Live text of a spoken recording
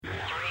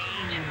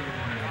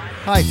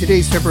Hi,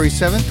 today's February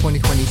 7th,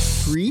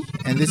 2023,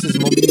 and this is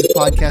Mobile News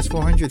Podcast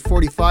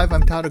 445.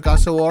 I'm Taro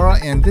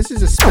Gasawara, and this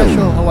is a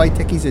special Hawaii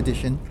Techies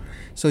edition.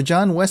 So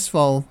John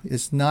Westfall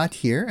is not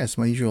here as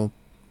my usual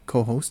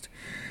co-host.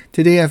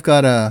 Today I've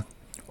got a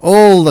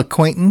old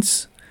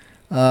acquaintance,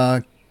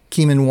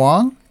 Keeman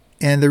Wong,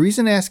 and the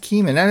reason I asked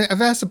Keeman,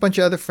 I've asked a bunch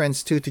of other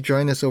friends too to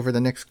join us over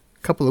the next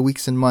couple of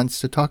weeks and months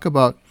to talk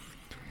about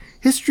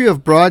history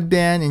of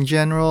broadband in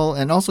general,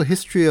 and also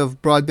history of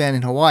broadband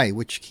in Hawaii,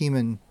 which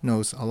Keeman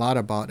knows a lot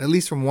about, at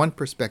least from one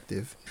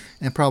perspective,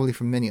 and probably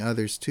from many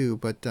others too.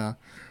 But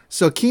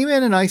so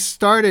Keeman and I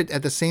started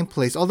at the same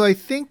place, although I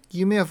think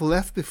you may have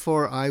left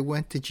before I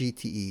went to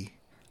GTE.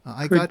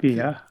 I got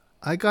there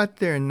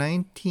in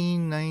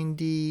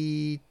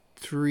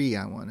 1993,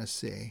 I want to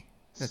say.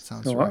 That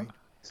sounds right.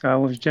 So I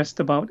was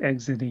just about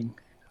exiting.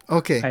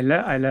 Okay.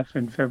 I left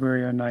in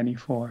February of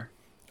 94.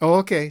 Oh,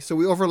 okay. So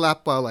we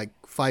overlapped by like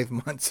 5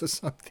 months or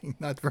something.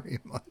 Not very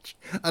much.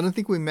 I don't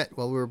think we met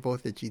while we were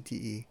both at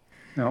GTE.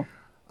 No.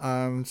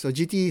 So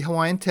GTE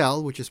Hawaiian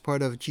Tel, which is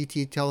part of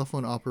GTE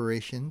Telephone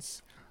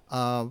Operations.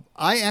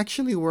 I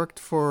actually worked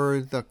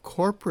for the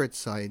corporate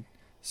side,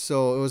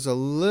 so it was a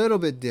little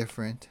bit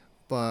different,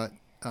 but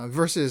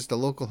versus the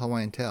local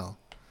Hawaiian Tel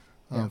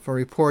for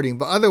reporting.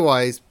 But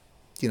otherwise,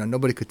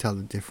 nobody could tell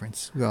the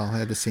difference. We all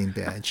had the same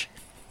badge.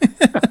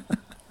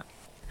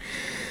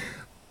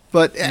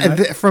 But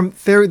from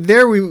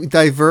there we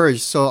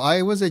diverged. So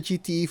I was at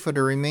GTE for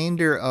the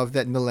remainder of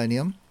that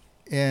millennium,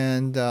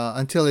 and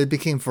until it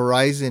became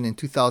Verizon in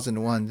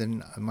 2001.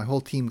 Then my whole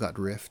team got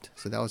riffed,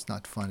 so that was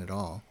not fun at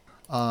all.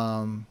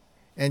 And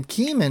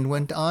Keeman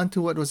went on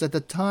to what was at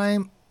the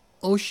time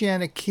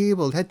Oceanic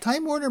Cable. Had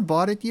Time Warner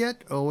bought it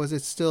yet, or was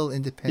it still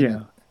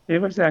independent? Yeah,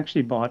 it was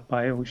actually bought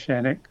by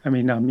Oceanic. Time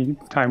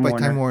Warner.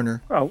 Time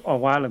Warner. A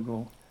while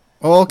ago.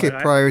 Oh, okay.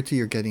 Prior to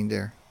your getting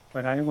there.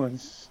 But I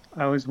was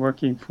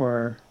working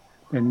for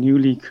the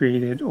newly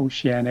created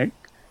Oceanic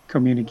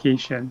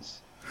Communications,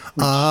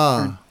 which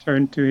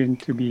turned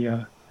to be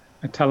a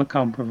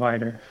telecom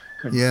provider.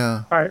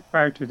 Yeah.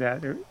 Prior to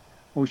that,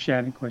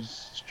 Oceanic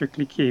was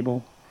strictly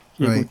cable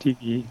right.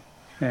 TV,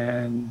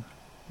 and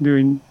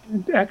they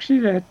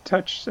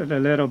touched it a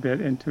little bit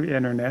into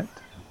internet,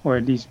 or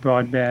at least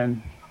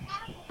broadband,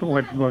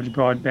 what was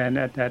broadband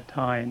at that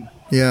time.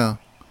 Yeah.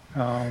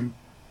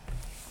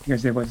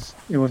 Because it was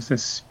a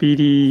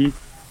speedy.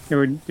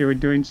 They were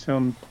doing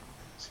some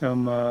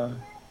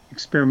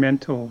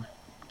experimental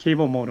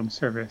cable modem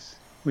service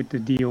with the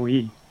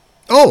DOE.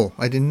 Oh,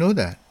 I didn't know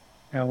that.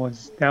 That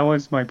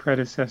was my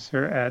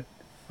predecessor at.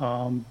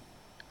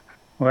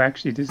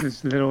 Actually, this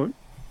is a little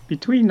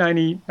between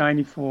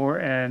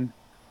 94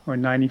 or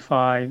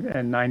 95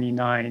 and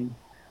 99,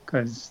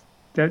 because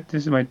this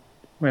is when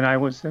I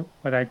was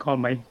what I call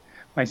my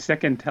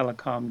second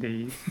telecom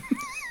days.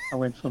 I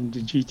went from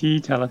the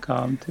GT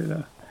Telecom to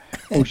the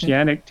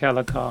Oceanic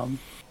Telecom,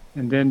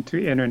 and then to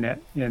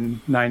internet in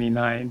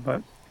 99.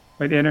 But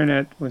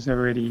internet was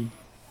already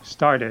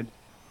started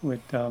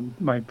with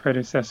my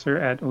predecessor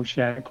at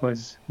Oceanic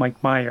was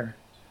Mike Meyer.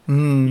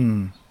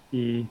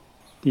 The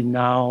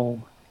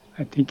now,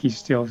 I think he's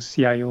still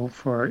CIO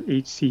for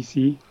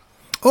HCC.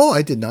 Oh,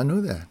 I did not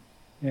know that.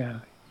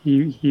 Yeah,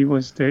 he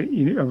was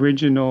the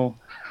original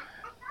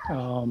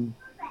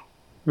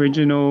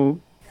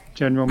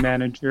general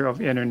manager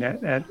of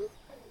internet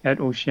at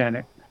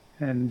Oceanic,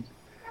 and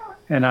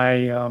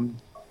I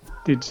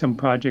did some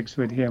projects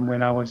with him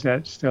when I was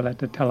still at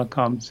the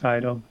telecom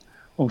side of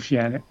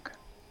Oceanic.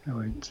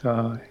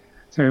 So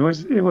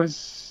it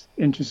was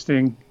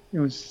interesting. It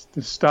was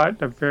the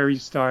very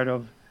start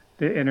of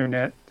the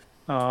internet,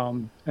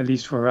 at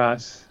least for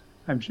us.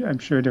 I'm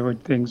sure there were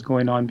things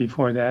going on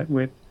before that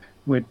with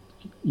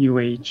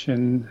UH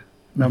and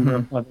a number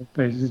of other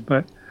places,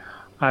 but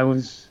I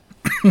was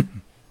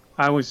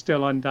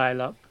still on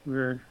dial-up.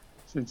 I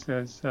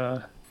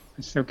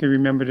still can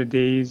remember the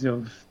days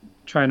of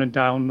trying to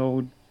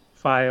download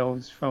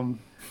files from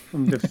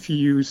the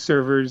few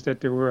servers that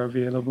there were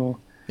available.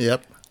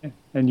 Yep.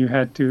 And you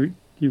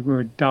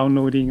were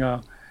downloading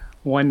a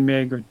 1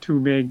 meg or 2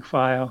 meg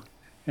file,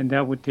 and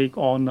that would take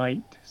all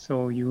night.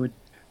 So you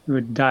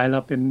would dial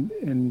up in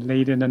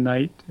late in the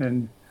night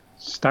and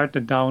start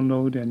the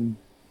download and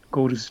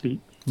go to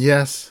sleep.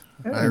 Yes,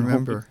 I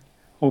remember.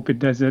 Hope it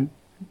doesn't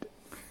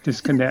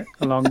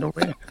disconnect along the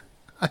way.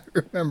 I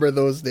remember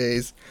those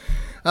days.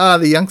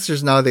 The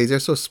youngsters nowadays, they're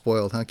so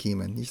spoiled, huh,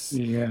 Keeman?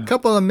 Yeah.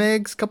 Couple of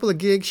megs, couple of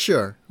gigs,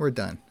 sure, we're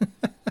done.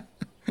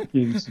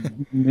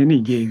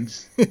 Many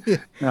gigs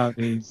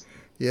nowadays.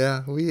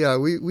 Yeah, we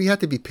had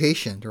to be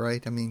patient,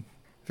 right? I mean,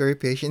 very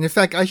patient. In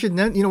fact, I should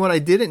note, what I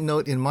didn't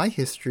note in my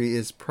history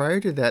is prior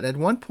to that, at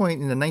one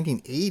point in the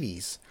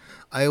 1980s,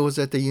 I was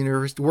at the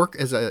university, work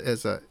as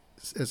a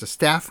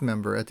staff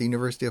member at the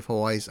University of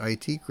Hawaii's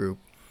IT group.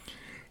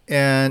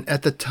 And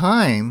at the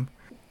time,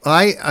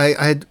 I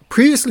had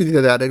previously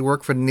to that, I'd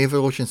worked for the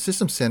Naval Ocean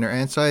Systems Center,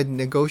 and so I had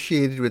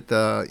negotiated with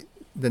the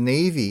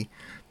Navy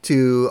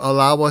to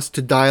allow us to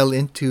dial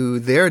into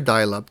their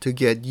dial-up to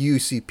get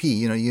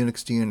UCP,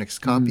 Unix to Unix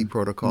copy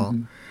protocol,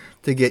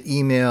 to get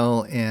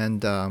email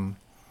and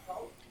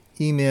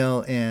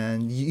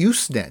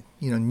Usenet,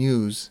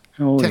 news,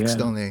 text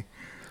yeah. only,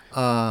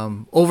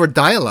 over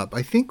dial-up.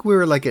 I think we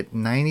were like at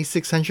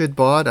 9600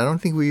 baud. I don't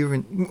think we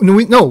even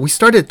we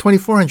started at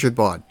 2400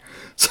 baud,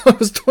 so it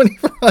was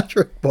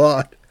 2400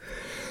 baud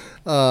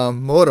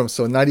modem.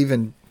 So not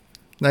even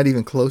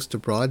close to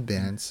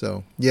broadband.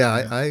 So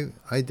yeah,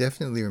 I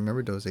definitely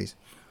remember those days.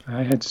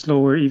 I had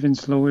even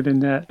slower than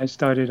that. I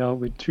started out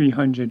with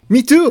 300,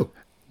 Me too.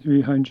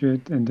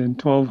 300, and then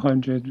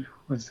 1200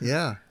 was.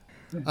 Yeah,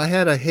 I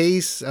had a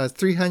Hayes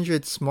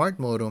 300 smart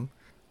modem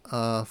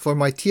for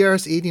my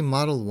TRS-80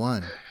 Model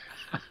 1.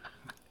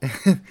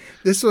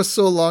 This was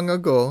so long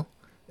ago,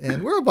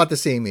 and we're about the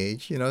same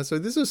age, so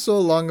this was so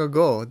long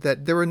ago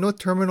that there were no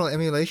terminal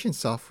emulation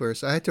software,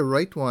 so I had to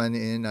write one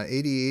in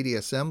 8080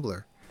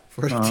 assembler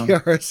for the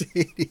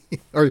TRS-80.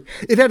 Or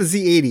it had a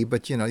Z80,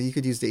 but you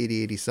could use the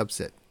 8080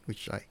 subset,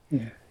 which I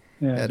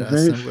had an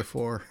assembler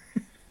for.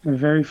 The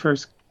very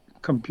first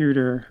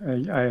computer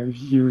I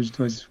used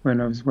was when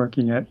I was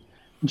working at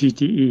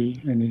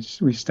GTE, and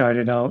we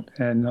started out,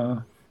 and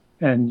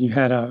you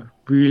had a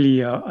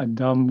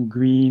dumb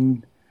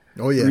green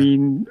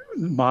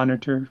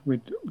monitor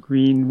with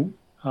green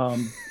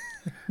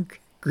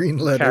green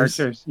letters.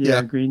 Characters.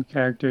 Yeah, green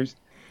characters.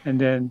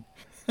 And then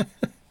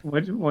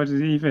what was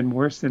even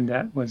worse than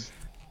that was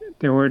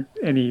there weren't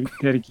any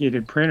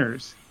dedicated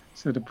printers.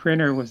 So the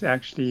printer was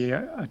actually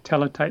a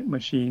teletype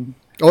machine.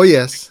 Oh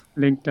yes.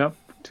 Linked up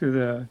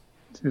to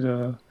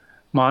the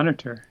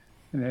monitor,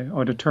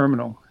 or the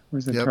terminal. It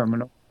was the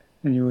terminal.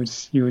 And you would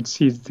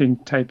see the thing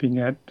typing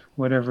at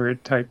whatever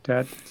it typed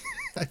at.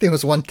 I think it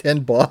was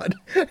 110 baud.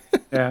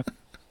 Yeah,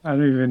 I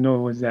don't even know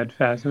it was that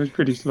fast. It was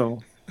pretty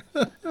slow.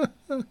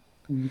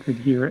 You could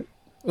hear it.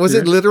 Was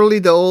it literally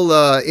the old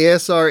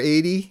ASR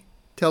 80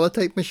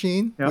 teletype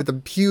machine with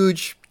the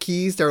huge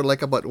keys that are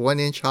like about 1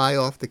 inch high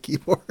off the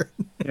keyboard?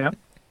 Yeah,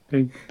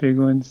 big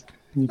ones.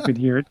 And you could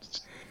hear it.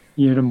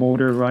 You hear the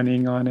motor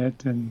running on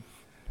it, and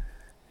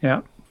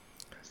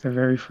it's the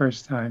very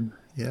first time.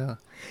 Yeah.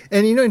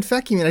 And in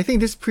fact, I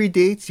think this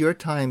predates your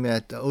time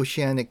at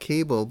Oceanic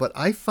Cable, but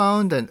I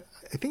found I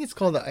think it's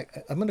called,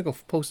 I'm going to go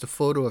post a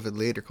photo of it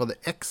later, called the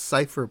X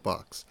Cipher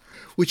box,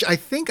 which I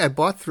think I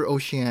bought through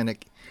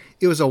Oceanic.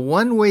 It was a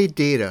one-way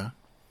data.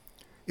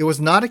 It was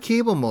not a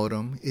cable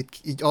modem.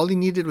 It all you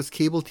needed was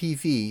cable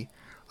TV.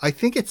 I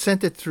think it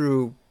sent it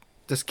through,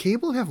 does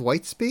cable have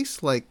white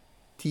space like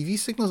TV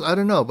signals? I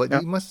don't know, but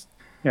you must.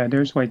 Yeah,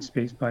 there's white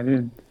space, but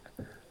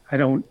I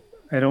don't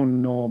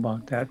know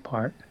about that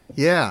part.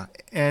 Yeah,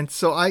 and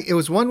so it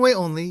was one way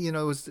only. It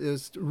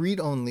was read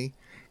only,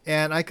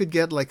 and I could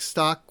get like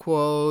stock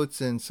quotes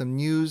and some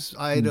news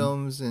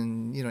items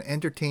and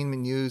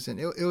entertainment news, and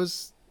it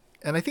was,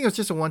 and I think it was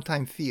just a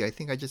one-time fee. I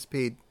think I just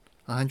paid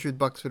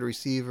 $100 for the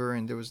receiver,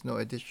 and there was no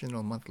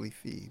additional monthly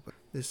fee. But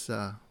this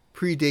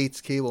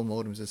predates cable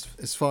modems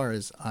as far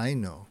as I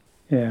know.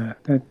 Yeah,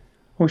 that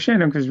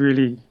Oceanic was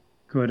really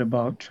good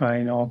about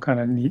trying all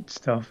kind of neat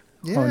stuff,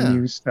 all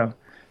new stuff,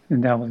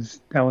 and that was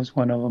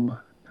one of them.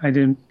 I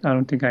don't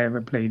think I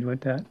ever played with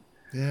that.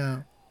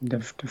 Yeah.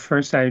 The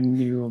first I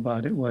knew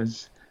about it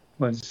was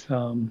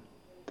the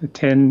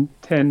 10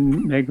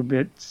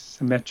 megabit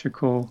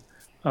symmetrical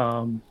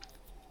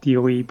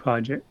DOE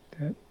project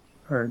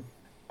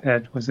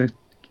that was a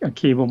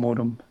cable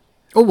modem.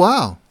 Oh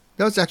wow,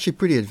 that was actually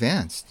pretty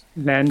advanced.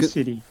 Land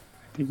City,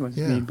 I think it was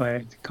made by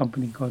a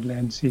company called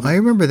Land City. I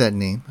remember that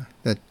name,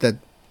 that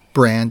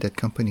brand, that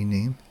company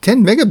name.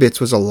 10 megabits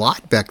was a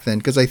lot back then,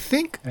 because I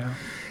think. Yeah.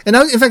 And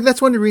in fact,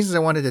 that's one of the reasons I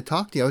wanted to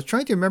talk to you. I was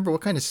trying to remember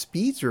what kind of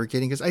speeds we were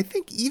getting, because I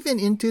think even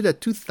into the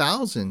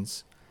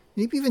 2000s,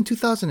 maybe even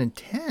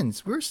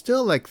 2010s, we're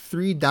still like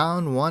 3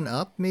 down, 1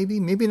 up,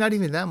 maybe not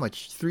even that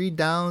much. 3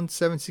 down,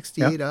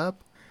 768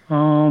 up.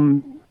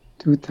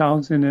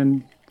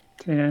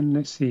 2010.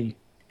 Let's see.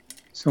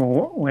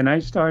 So when I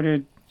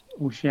started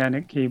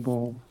Oceanic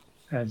Cable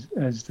as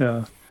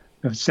the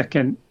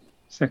second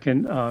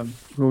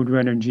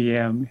Roadrunner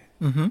GM,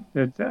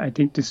 that I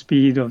think the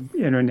speed of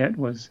the internet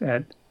was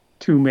at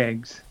 2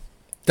 megs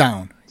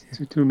down.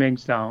 2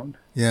 megs down.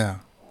 Yeah.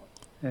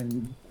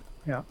 And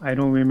I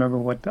don't remember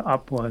what the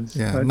up was.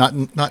 Yeah, but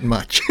not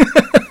much.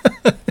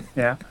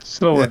 Yeah,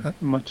 slower,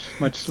 much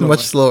slower.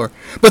 Much slower,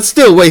 but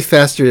still way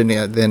faster than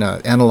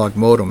an analog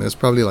modem. It was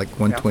probably like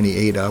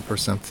 128 up or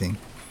something.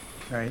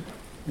 Right,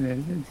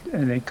 and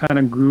it kind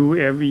of grew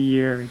every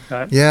year. It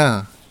got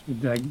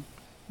like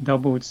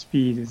doubled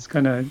speed. It's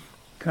kind of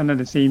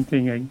the same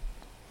thing.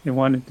 They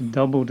wanted to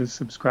double the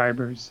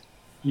subscribers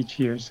each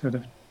year. So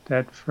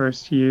that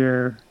first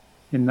year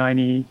in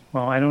 90,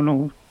 well, I don't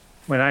know,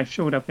 when I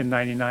showed up in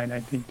 99, I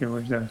think there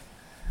were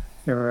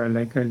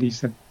like at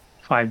least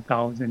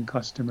 5,000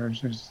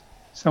 customers, or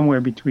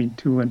somewhere between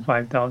 2,000 and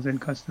 5,000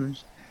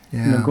 customers.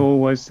 Yeah. And the goal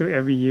was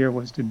every year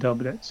was to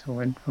double it. So it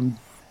went from,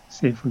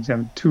 say, for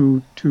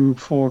example,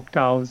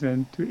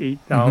 4,000 to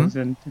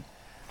 8,000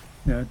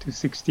 to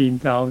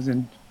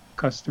 16,000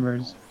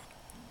 customers.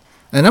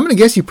 And I'm going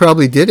to guess you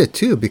probably did it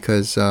too,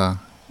 because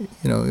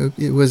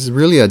it was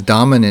really a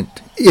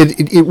dominant.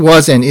 It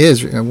was and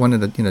is one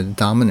of the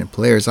dominant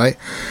players. I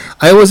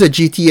was at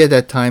GTE at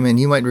that time, and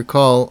you might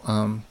recall,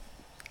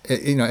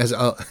 as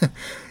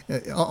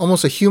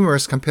almost a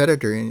humorous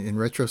competitor in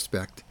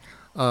retrospect.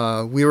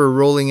 We were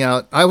rolling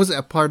out. I was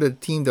a part of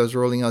the team that was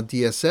rolling out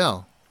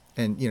DSL,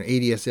 and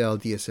ADSL,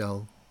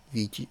 DSL,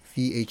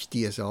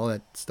 VHDSL, all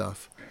that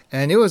stuff.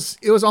 And it was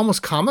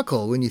almost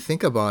comical when you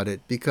think about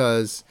it,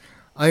 because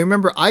I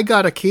remember I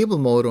got a cable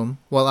modem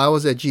while I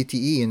was at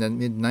GTE in the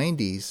mid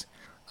 '90s,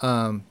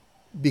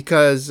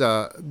 because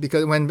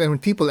when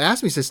people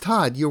asked me, says,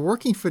 Todd, you're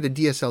working for the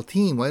DSL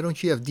team. Why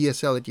don't you have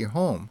DSL at your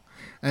home?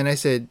 And I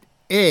said,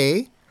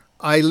 I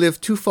live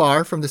too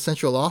far from the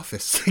central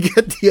office to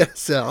get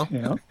DSL.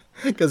 Yeah.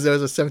 Because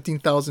there's a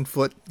 17,000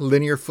 foot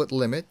linear foot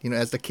limit,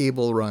 as the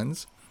cable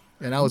runs,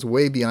 and I was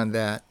way beyond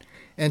that.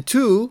 And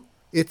two,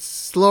 it's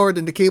slower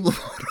than the cable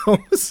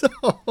modem, so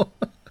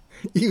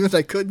even if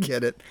I could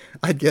get it,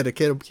 I'd get a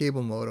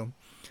cable modem.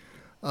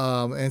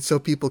 And so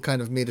people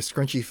kind of made a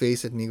scrunchy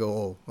face at me,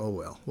 go, oh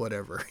well,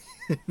 whatever.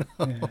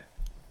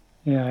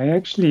 Yeah, I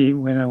actually,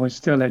 when I was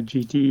still at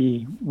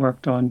GTE,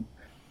 worked on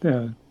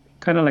the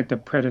kind of like the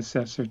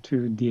predecessor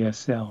to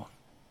DSL.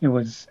 It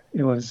was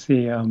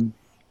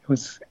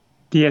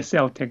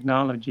DSL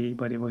technology,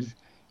 but it was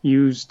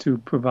used to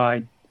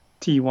provide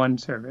T1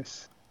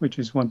 service, which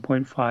is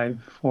 1.544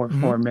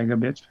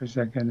 megabits per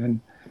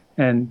second,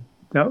 and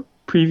the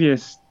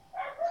previous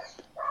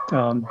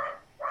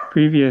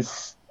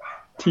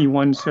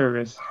T1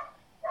 service,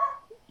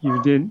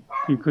 you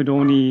could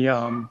only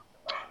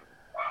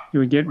you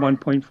would get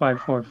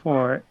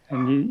 1.544,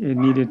 and it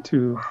needed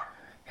to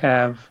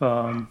have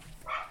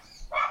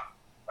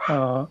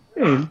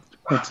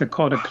what's it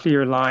called, a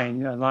clear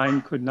line. A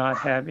line could not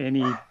have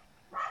any.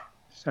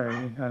 Sorry,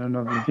 I don't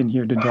know if you can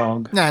hear the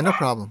dog. Nah, no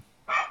problem.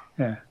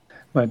 Yeah,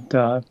 but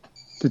the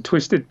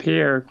twisted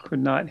pair could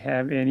not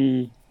have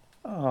any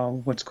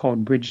what's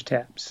called bridge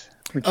taps,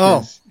 which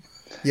is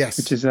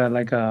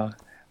like a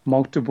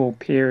multiple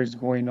pairs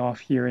going off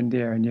here and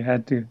there, and you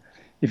had to,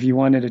 if you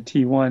wanted a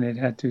T1, it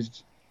had to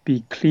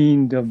be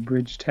cleaned of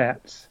bridge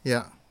taps.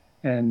 Yeah.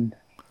 And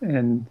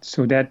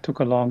so that took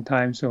a long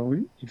time. So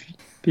if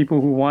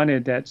people who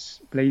wanted that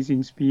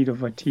blazing speed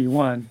of a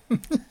T1,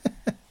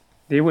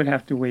 they would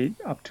have to wait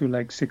up to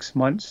like 6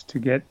 months to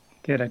get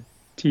a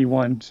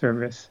T1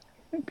 service,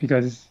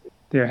 because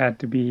there had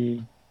to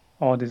be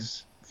all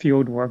this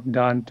field work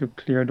done to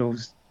clear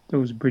those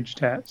bridge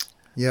taps.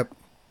 Yep.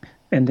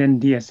 And then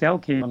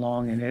DSL came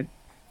along, and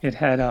it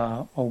had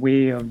a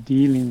way of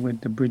dealing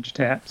with the bridge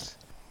taps,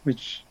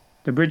 which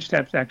the bridge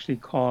taps actually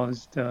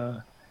caused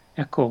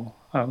echo,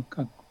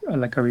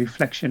 like a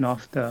reflection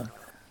off the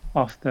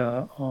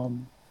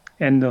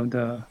end of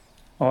the,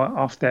 or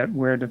off that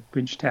where the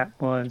bridge tap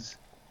was,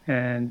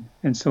 and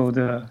so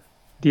the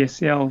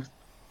DSL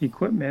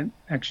equipment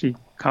actually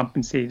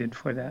compensated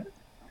for that,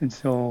 and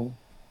so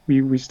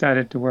we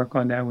started to work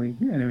on that. We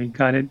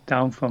got it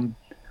down from,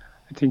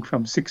 I think,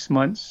 from 6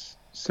 months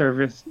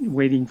service,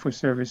 waiting for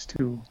service,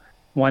 to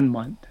 1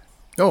 month.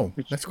 Oh,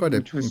 that's quite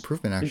an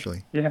improvement,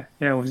 actually. Yeah,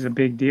 it was a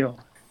big deal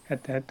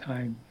at that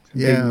time.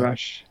 Big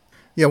rush.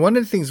 Yeah, one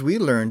of the things we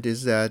learned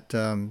is that,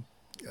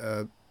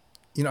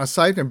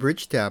 aside from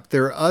bridge tap,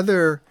 there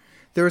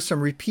were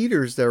some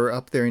repeaters that were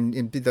up there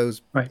in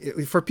those. Right.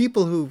 For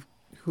people who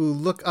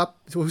look up,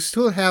 who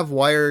still have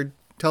wired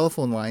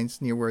telephone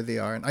lines near where they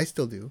are, and I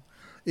still do.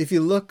 If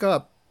you look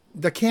up,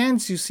 the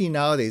cans you see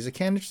nowadays, the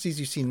canisters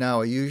you see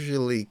now are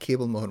usually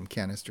cable modem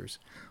canisters.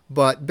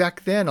 But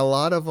back then, a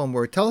lot of them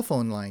were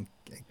telephone line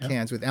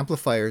cans with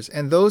amplifiers,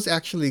 and those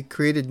actually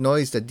created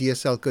noise that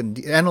DSL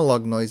couldn't,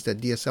 analog noise that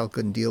DSL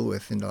couldn't deal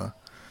with in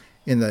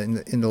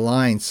the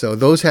line. So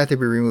those had to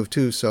be removed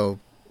too. So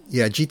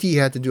yeah, GTE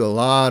had to do a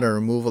lot of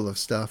removal of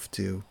stuff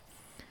to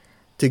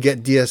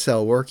get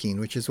DSL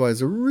working, which is why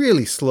it's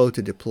really slow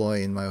to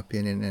deploy, in my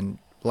opinion. And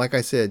like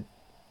I said,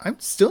 I'm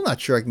still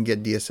not sure I can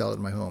get DSL at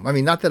my home. I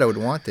mean, not that I would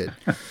want it,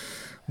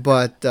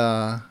 but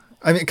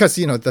because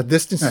the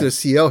distance to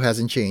the CO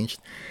hasn't changed.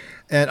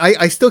 And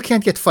I still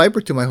can't get fiber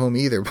to my home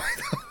either, by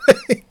the way,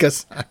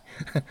 because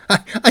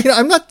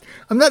I'm not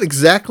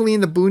exactly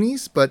in the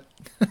boonies, but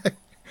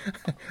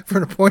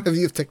from the point of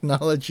view of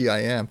technology, I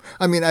am.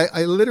 I mean,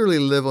 I literally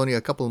live only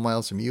a couple of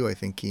miles from you, I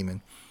think,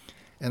 Keeman.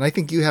 And I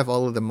think you have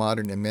all of the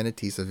modern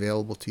amenities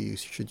available to you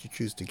should you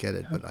choose to get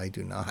it, but I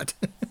do not.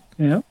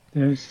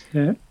 I've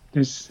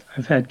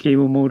had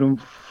cable modem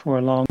for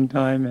a long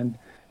time,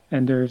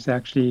 and there's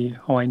actually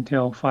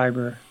Hointel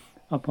fiber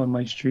up on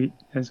my street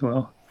as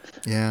well.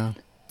 Yeah.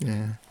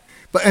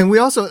 But and we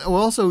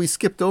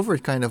skipped over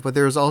it kind of, but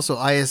there was also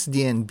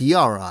ISDN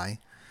BRI,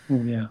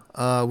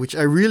 which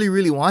I really,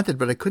 really wanted,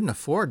 but I couldn't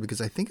afford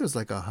because I think it was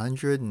like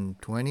 $120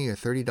 or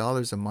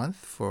 $30 a month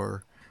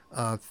for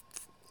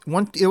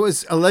one. It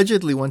was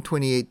allegedly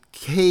 128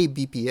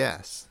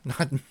 kbps,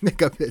 not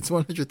megabits,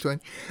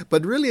 120.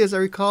 But really, as I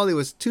recall, it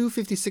was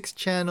 256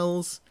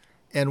 channels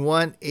and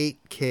one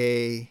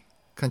 8K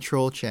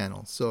control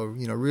channel. So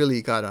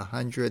really got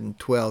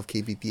 112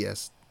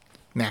 kbps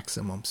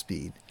maximum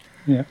speed.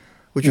 Yeah.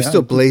 which was Yeah,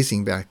 still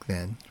blazing back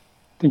then.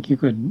 think you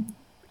could,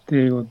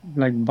 they would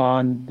like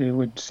bond, they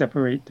would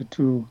separate the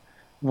two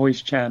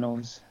voice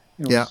channels.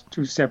 It Yeah, was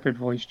two separate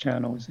voice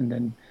channels, and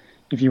then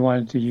if you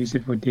wanted to use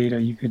it for data,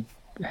 you could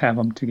have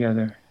them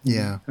together.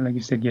 yeah, And like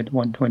you said, get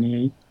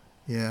 128.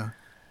 yeah.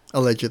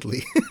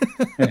 Allegedly.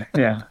 Yeah,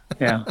 yeah,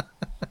 yeah,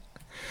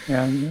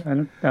 yeah.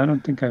 I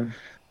don't think I've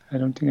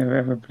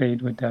ever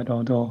played with that.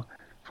 Although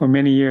for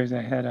many years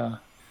I had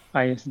a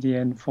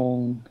ISDN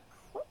phone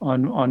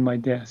on my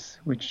desk,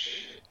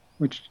 which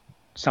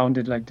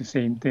sounded like the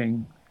same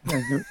thing,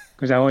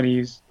 because I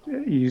only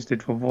used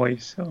it for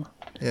voice, so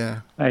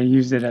Yeah. I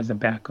used it as a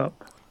backup.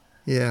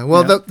 Yeah,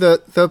 well,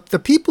 Yeah, the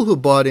people who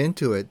bought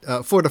into it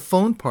for the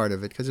phone part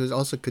of it, because it was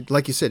also could,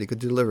 like you said, it could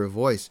deliver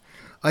voice.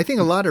 I think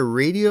a lot of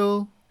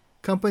radio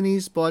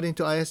companies bought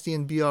into ISD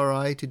and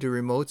BRI to do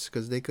remotes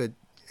because they could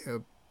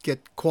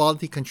get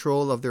quality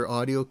control of their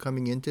audio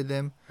coming into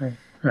them, right,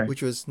 right.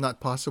 which was not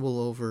possible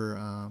over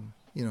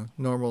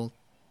normal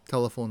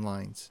telephone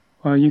lines.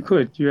 Well, you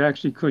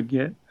actually could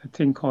get a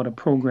thing called a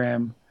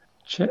program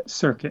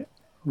circuit,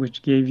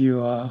 which gave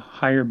you a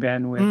higher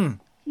bandwidth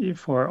Mm,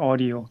 for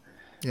audio,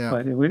 yeah,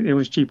 but it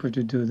was cheaper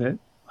to do the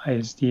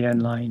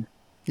ISDN line.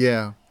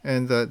 yeah,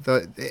 and the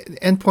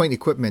endpoint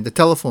equipment, the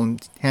telephone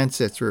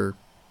handsets were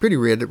pretty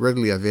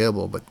readily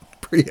available, but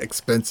pretty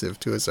expensive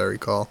too, as I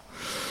recall.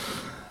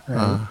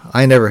 Right.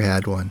 I never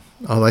had one.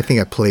 Although I think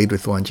I played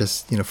with one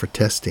just for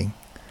testing.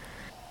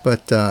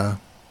 But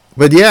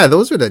yeah,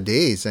 those were the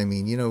days. I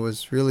mean, it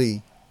was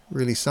really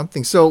really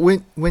something. So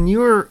when you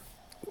were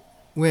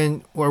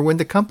when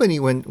the company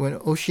when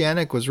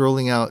Oceanic was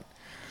rolling out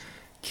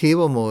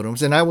cable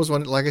modems, and I was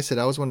one, like I said,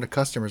 I was one of the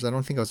customers. I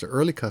don't think I was the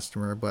early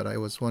customer, but I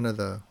was one of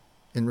the,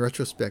 in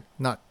retrospect,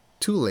 not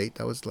too late.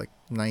 I was like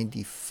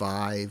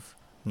 95,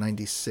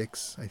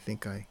 96. I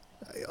think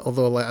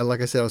although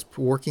like I said, I was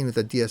working with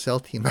the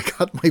DSL team. I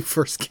got my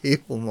first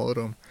cable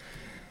modem.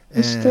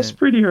 That's And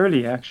pretty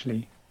early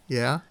actually,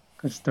 yeah,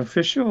 because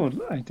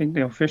I think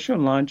the official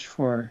launch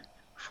for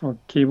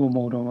cable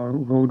modem or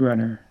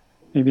Roadrunner,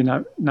 maybe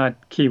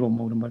not cable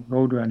modem, but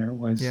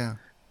Roadrunner yeah.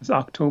 was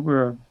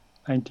October of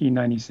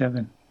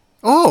 1997.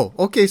 Oh,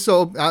 okay.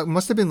 So I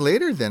must have been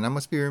later then. I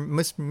must be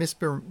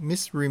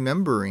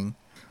misremembering.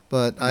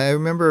 But I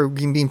remember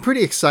being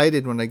pretty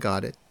excited when I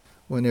got it,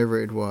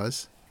 whenever it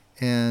was,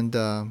 and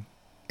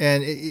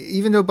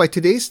even though by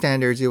today's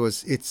standards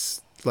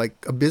it's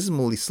like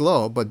abysmally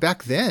slow, but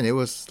back then it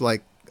was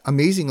like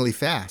amazingly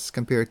fast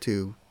compared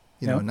to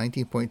Yep,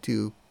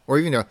 19.2 or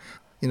even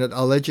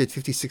alleged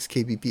 56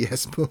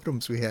 kbps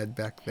modems we had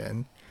back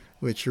then,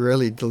 which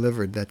rarely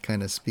delivered that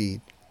kind of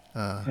speed.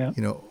 yep,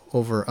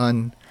 Over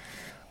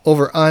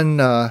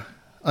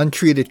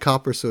untreated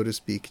copper, so to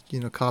speak.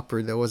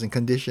 Copper that wasn't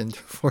conditioned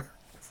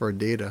for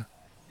data.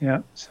 yeah.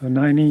 So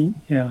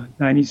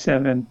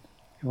 97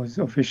 it was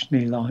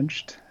officially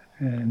launched,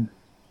 and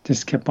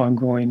just kept on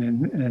growing,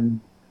 and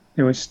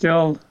there was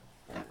still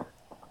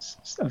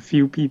a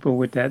few people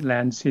with that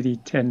Land City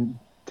 10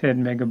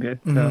 megabit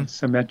Hmm.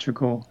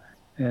 symmetrical,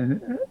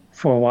 and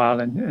for a while,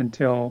 and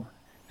until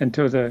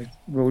the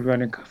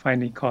Roadrunner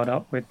finally caught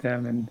up with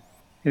them, and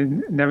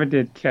it never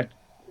did caught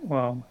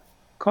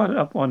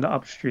up on the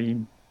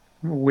upstream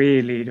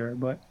way later,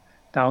 but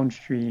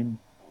downstream,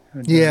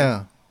 and,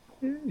 Yeah,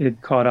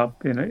 it caught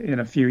up in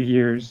a few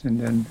years, and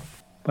then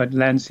but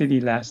Land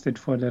City lasted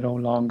for a little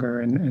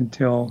longer, and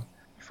until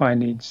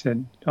finally it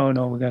said, "Oh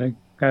no, we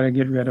gotta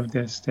get rid of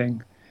this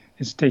thing.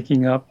 It's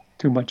taking up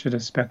too much of the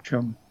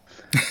spectrum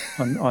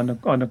on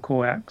the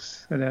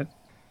coax, so that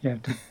you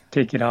have to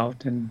take it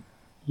out and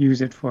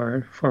use it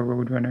for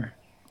Roadrunner."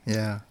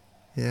 yeah,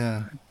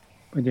 yeah.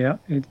 But yeah,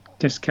 it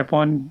just kept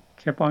on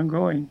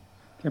growing,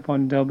 kept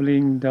on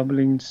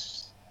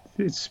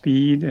its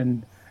speed,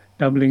 and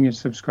doubling its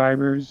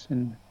subscribers,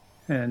 and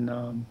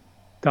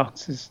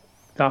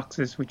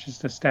DOCSIS, which is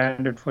the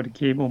standard for the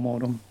cable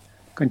modem,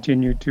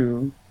 continued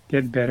to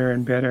get better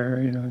and better.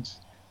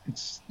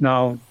 It's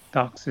now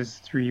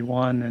DOCSIS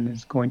 3.1, and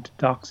it's going to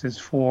DOCSIS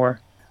 4,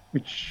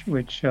 which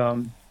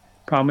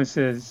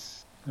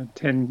promises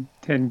 10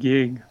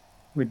 gig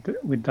with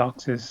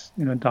DOCSIS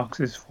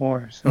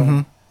 4.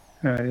 Hmm.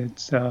 So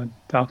it's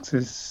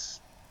DOCSIS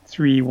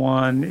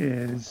 3.1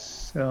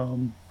 is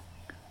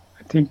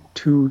I think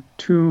two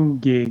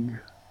gig,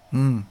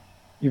 Mm.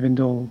 even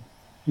though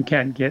you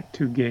can't get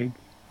 2 gig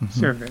Hmm.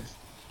 service.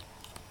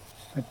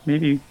 But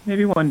maybe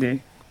one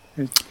day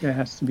there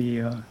has to be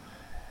a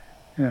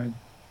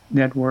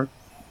network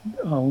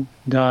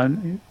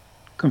done,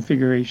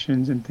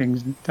 configurations and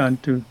things done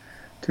to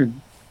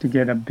to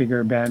get a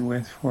bigger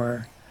bandwidth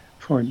for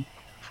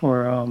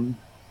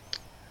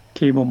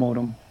cable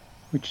modem,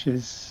 which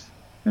is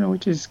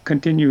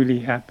continually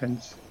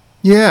happens.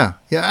 Yeah,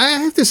 yeah. I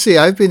have to say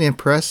I've been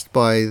impressed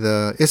by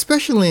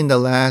especially in the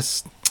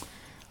last,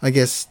 I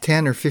guess,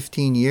 10 or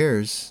 15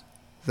 years,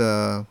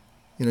 the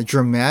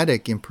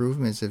dramatic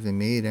improvements have been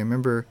made. I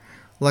remember,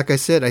 like I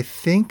said, I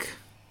think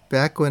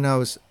back when I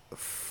was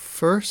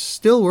first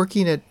still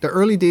working at the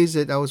early days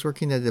that I was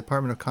working at the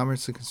Department of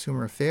Commerce and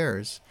Consumer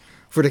Affairs,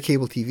 for the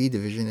cable TV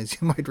division, as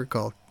you might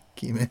recall,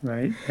 Keeman.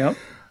 Right. Yep.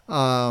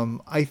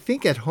 I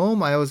think at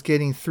home I was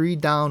getting 3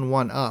 down,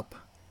 1 up.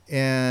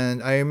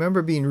 And I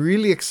remember being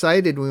really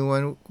excited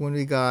when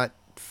we got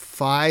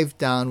 5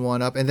 down,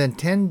 1 up, and then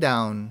 10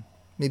 down,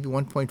 maybe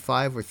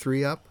 1.5 or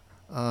 3 up.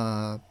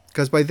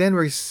 Because by then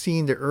we're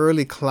seeing the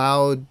early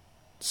cloud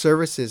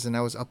services, and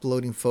I was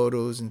uploading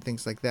photos and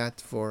things like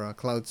that for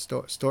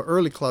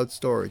early cloud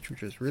storage,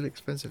 which was really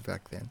expensive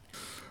back then.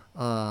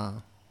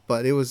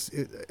 But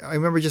I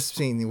remember just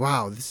seeing,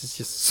 wow, this is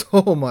just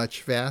so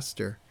much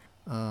faster.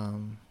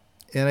 And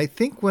I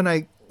think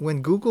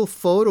when Google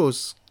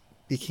Photos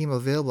became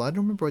available, I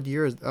don't remember what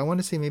year, I want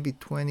to say maybe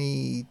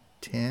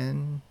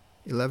 2010,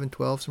 11,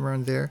 12, somewhere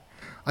around there.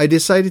 I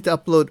decided to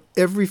upload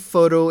every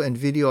photo and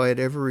video I had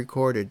ever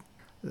recorded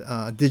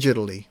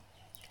digitally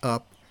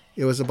up.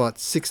 It was about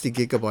 60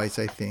 gigabytes,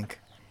 I think.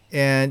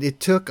 And it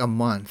took a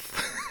month.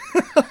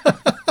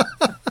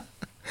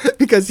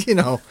 Because, I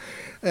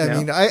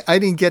mean, I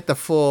didn't get the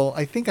full,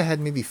 I think I had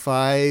maybe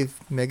 5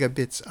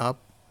 megabits up,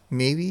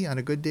 maybe on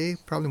a good day,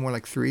 probably more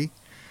like 3.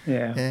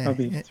 Yeah,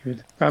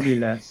 probably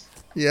less.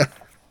 Yeah.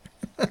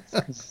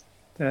 Because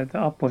the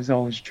up was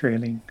always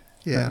trailing.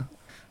 Yeah.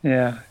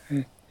 Yeah.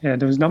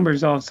 Those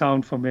numbers all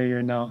sound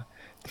familiar now.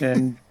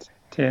 10,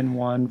 10,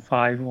 1,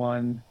 5,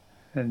 1,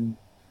 and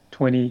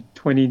 20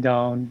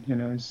 down.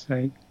 It's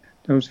like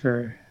those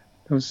were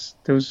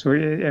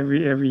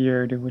every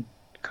year they would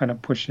kind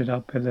of push it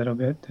up a little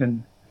bit,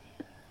 and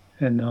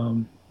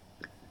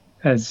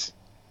as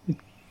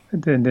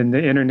then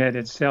the internet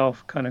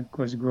itself kind of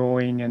was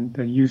growing, and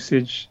the use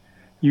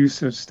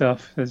of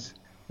stuff is.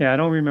 Yeah, I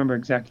don't remember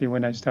exactly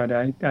when I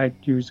started. I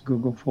used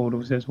Google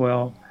Photos as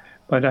well,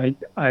 but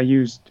I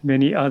used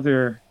many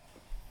other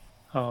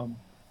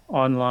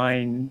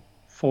online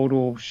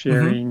photo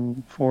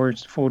sharing,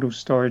 photo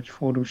storage,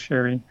 photo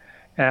sharing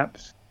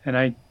apps, and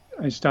I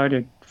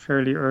started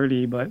fairly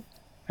early. But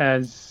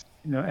as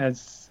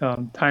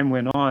time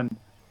went on,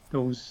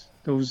 those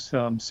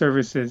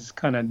services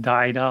kind of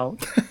died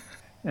out,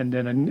 and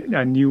then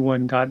a new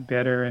one got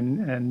better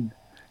and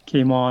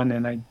came on,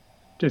 and I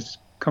just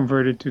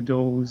converted to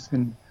those,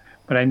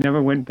 but I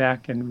never went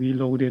back and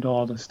reloaded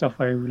all the stuff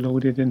I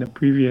reloaded in the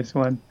previous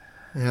one.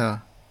 Yeah.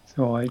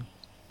 So I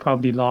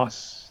probably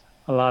lost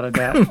a lot of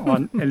that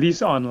at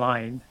least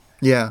online.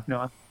 Yeah.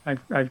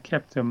 I've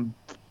kept them.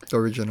 The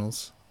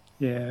originals.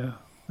 Yeah,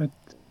 but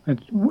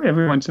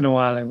every once in a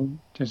while, I will,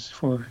 just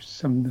for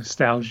some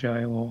nostalgia,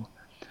 I will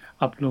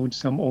upload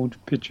some old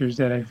pictures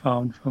that I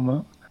found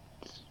from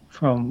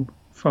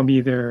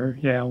either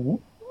a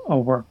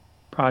work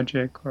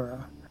project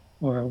or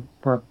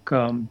work,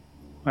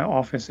 my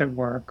office at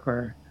work,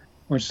 or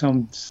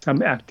some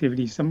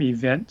activity, some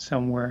event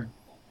somewhere.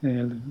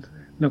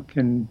 Look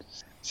and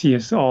see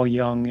us all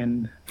young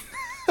and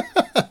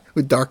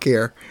with dark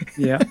hair.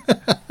 Yeah.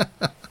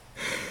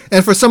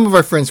 And for some of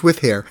our friends with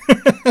hair.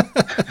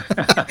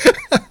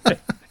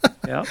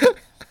 Yeah.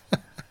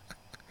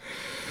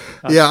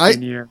 Yeah,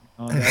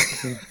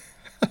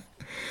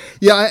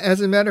 yeah, as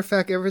a matter of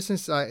fact, ever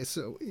since as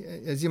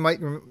you might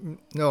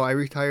know, I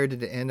retired at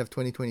the end of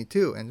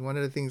 2022, and one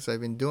of the things I've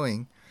been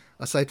doing,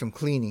 aside from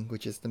cleaning,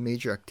 which is the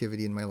major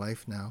activity in my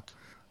life now,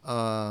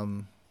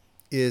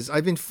 is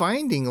I've been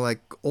finding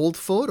like old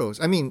photos.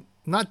 I mean,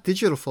 not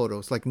digital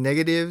photos, like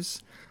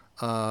negatives,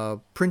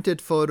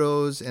 printed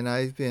photos, and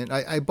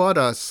I bought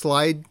a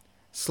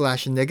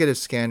slide/negative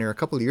scanner a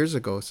couple of years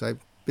ago, so I've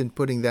been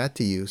putting that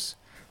to use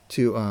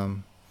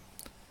to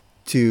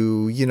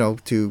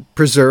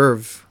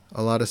preserve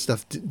a lot of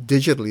stuff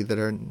digitally that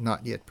are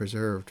not yet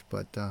preserved.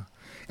 But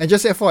and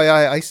just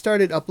FYI, I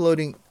started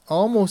uploading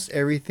almost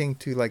everything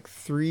to like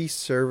 3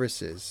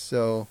 services.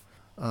 So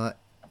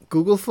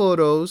Google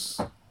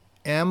Photos,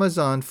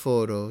 Amazon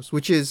Photos,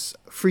 which is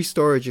free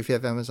storage if you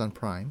have Amazon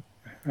Prime,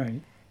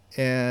 right,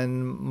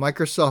 and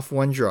Microsoft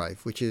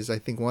OneDrive, which is I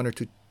think 1 or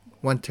 2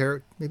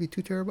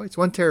 terabytes,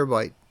 1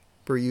 terabyte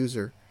per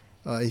user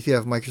if you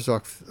have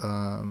Microsoft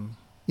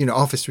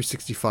Office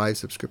 365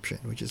 subscription,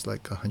 which is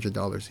like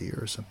 $100 a year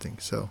or something.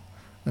 So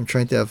I'm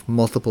trying to have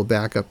multiple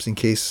backups in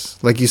case,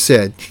 like you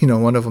said,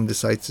 one of them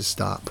decides to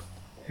stop.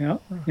 Yeah.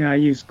 I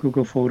use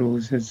Google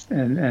Photos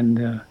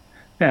and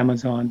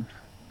Amazon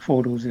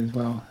Photos as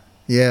well.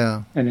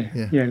 Yeah. And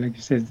like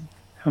you said,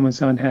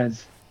 Amazon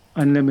has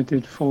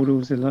unlimited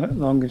photos as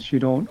long as you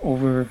don't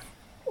load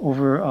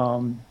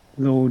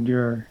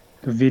the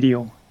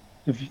video.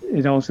 If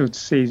it also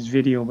saves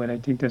video, but I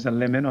think there's a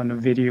limit on the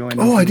video.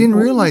 And I didn't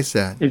realize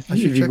that. If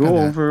you go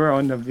over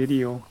on the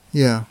video,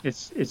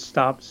 it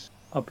stops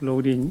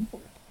uploading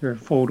your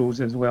photos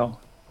as well.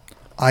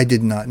 I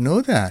did not know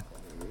that.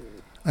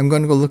 I'm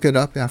going to go look it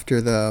up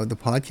after the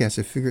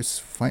podcast.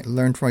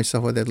 Learn for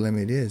myself what that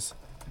limit is.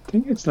 I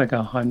think it's like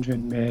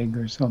 100 meg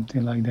or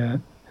something like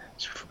that.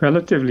 It's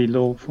relatively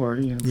low for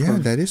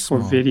that is for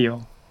small.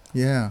 Video.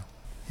 Yeah.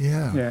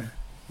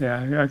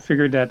 I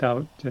figured that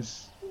out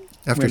just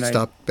after it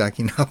stopped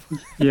backing up.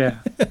 Yeah.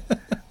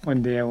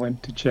 One day I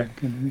went to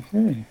check and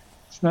hey,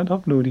 it's not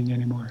uploading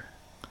anymore.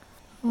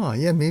 Oh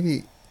yeah,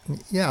 maybe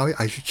Yeah,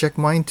 I should check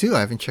mine too.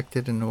 I haven't checked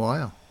it in a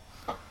while.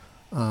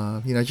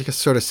 I just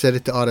sort of set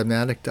it to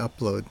automatic to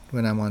upload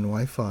when I'm on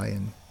Wi-Fi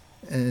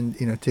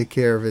and take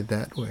care of it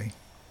that way.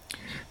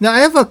 Now I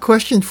have a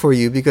question for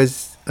you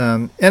because,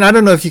 and I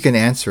don't know if you can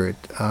answer it.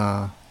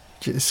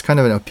 It's kind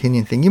of an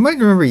opinion thing. You might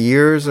remember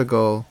years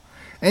ago,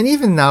 and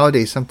even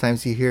nowadays,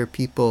 sometimes you hear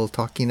people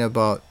talking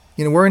about,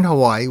 we're in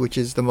Hawaii, which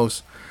is the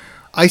most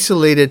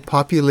isolated,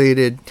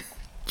 populated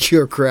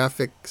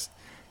geographic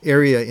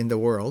area in the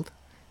world,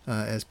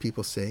 as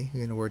people say.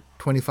 We're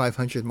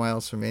 2,500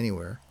 miles from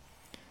anywhere.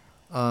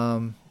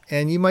 And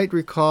you might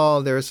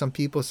recall there are some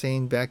people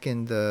saying back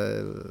in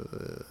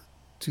the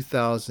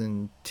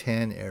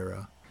 2010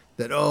 era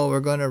that, we're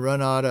going to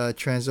run out of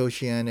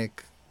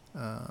transoceanic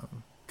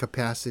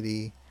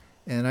capacity.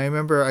 And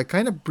I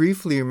kind of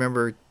briefly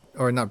remember,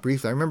 or not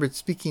briefly, I remember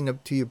speaking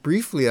to you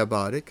briefly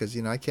about it because,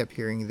 I kept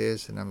hearing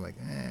this and I'm like,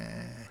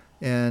 eh.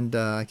 And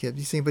I kept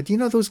saying, but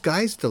those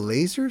guys, the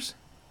lasers,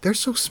 they're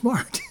so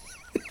smart.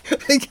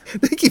 they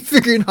keep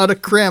figuring out how to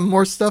cram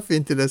more stuff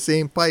into the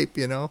same pipe,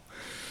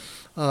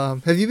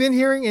 Have you been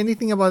hearing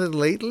anything about it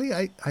lately?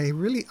 I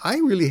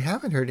really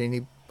haven't heard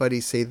anybody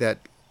say that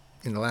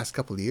in the last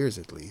couple of years,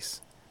 at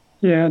least.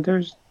 Yeah,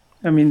 there's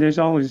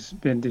always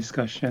been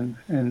discussion,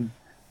 and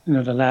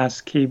the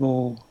last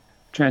cable,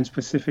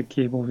 Trans-Pacific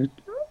cable,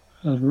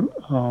 I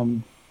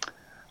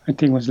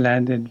think was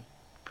landed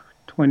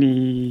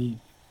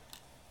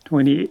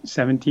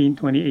 2017,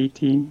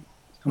 2018,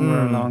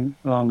 somewhere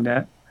along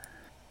that,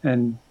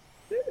 and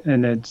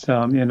it's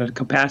the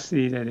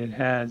capacity that it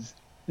has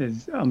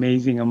is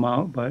amazing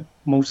amount, but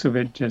most of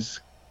it just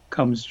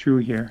comes through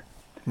here,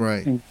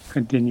 right, and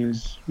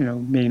continues,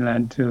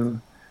 mainland to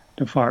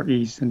the Far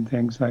East and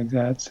things like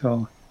that.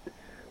 So,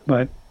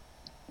 but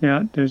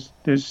yeah, there's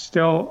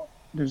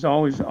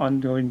always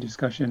ongoing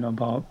discussion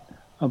about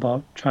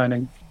trying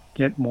to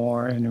get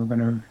more, and we're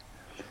gonna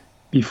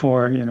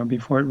before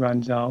it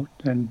runs out,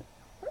 and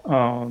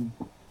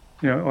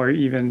or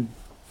even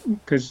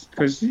because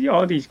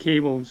all these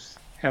cables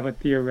have a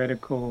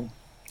theoretical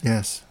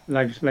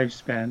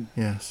lifespan.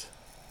 Yes.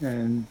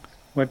 And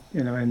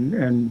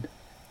and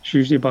it's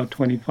usually about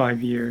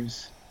 25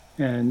 years,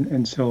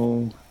 and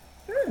so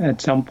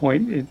at some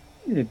point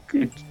it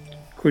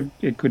could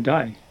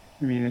die.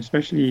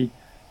 Especially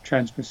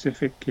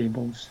Trans-Pacific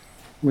cables,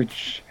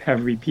 which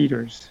have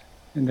repeaters,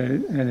 and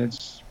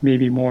it's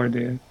maybe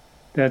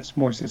that's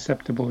more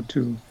susceptible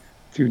to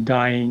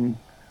dying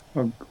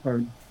or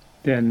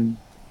than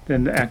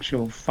the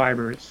actual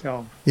fiber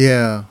itself.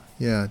 Yeah,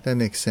 that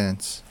makes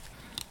sense.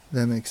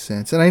 And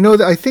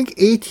I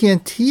think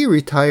AT&T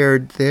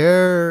retired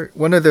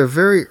one of their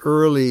very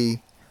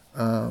early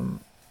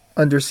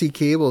undersea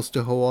cables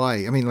to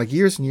Hawaii. Like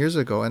years and years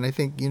ago. And I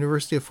think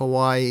University of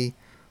Hawaii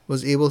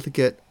was able to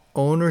get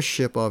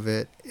ownership of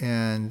it,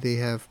 and they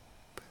have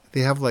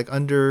like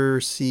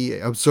undersea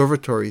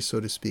observatories, so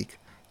to speak,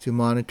 to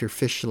monitor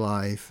fish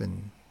life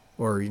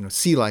or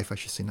sea life, I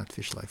should say, not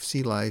fish life,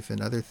 sea life and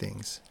other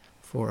things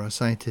for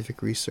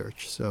scientific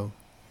research. So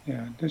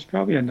yeah, there's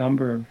probably a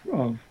number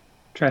of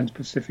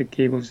Trans-Pacific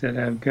cables that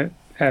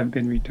have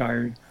been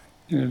retired.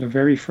 The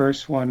very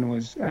first one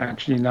was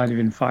actually not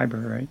even fiber,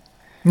 right?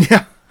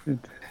 Yeah.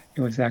 It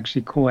was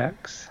actually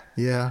coax.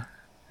 Yeah.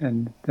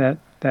 And that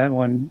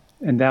one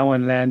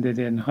landed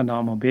in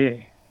Hanauma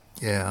Bay.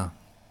 Yeah.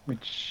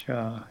 Which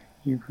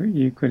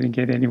you couldn't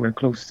get anywhere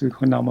close to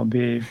Hanauma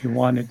Bay if you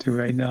wanted to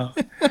right now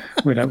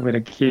with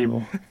a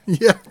cable.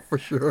 Yeah, for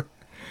sure.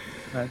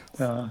 But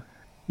I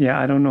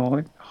don't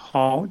know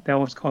how that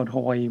was called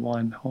Hawaii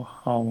 1,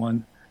 HAW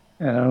 1.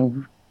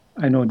 And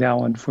I know that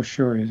one for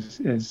sure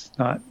is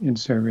not in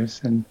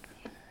service, and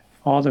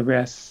all the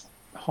rest,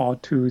 HAW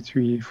 2,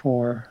 3,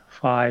 4,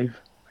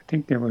 5. I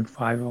think there were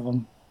 5 of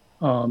them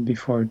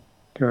before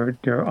there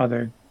are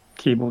other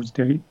cables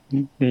they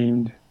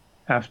named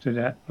after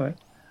that, but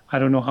I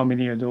don't know how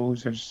many of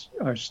those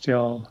are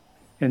still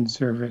in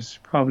service.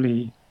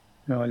 Probably,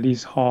 at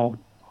least HAW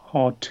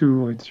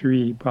 2 or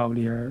 3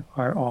 probably are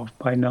off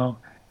by now.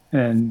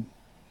 And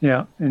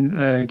yeah, and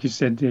like you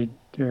said, they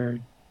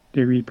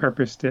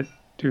repurposed it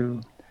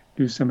to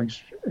do some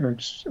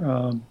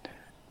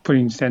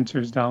putting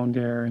sensors down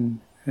there and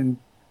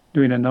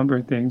doing a number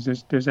of things.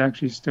 There's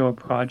actually still a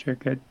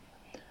project at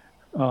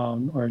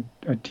or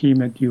a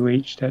team at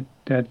UH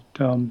that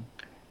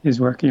is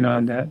working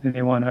on that, and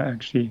they want to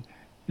actually,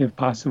 if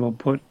possible,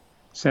 put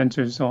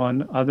sensors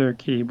on other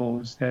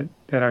cables that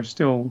are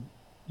still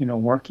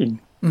working,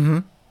 mm-hmm.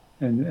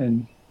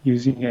 and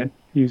using it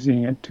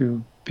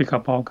to pick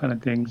up all kind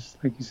of things,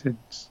 like you said,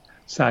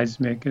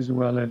 seismic as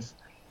well as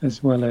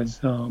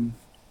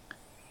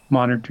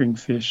monitoring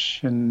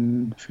fish,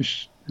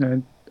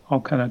 all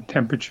kind of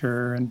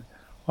temperature and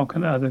all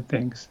kind of other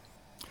things.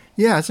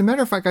 Yeah, as a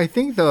matter of fact, I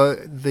think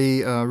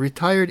the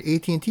retired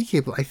AT&T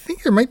cable, I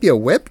think there might be a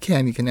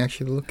webcam you can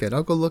actually look at.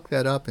 I'll go look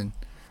that up and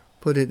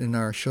put it in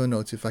our show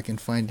notes if I can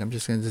find it. I'm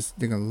just going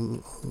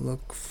to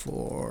look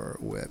for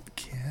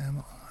webcam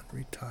on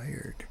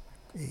retired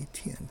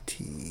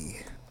AT&T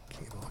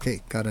cable.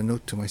 Okay, got a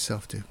note to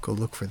myself to go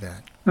look for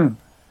that.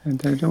 And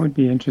that would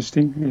be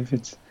interesting if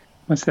it's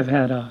must have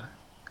had a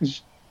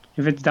because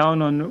if it's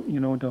down on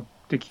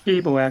the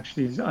cable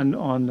actually is on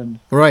the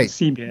Right.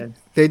 seabed.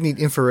 They'd need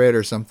infrared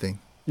or something.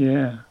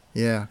 Yeah,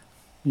 Yeah.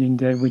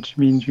 which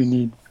means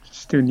you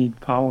still need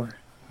power.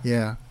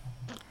 Yeah.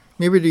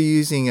 Maybe they're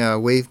using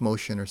wave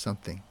motion or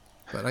something.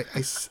 But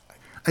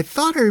I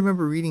thought I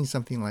remember reading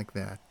something like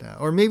that.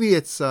 Or maybe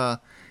it's,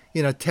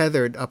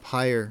 tethered up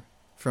higher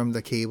from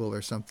the cable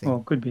or something.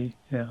 Oh, could be.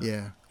 Yeah.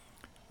 Yeah.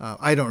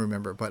 I don't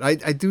remember. But I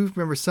do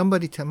remember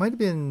somebody, might have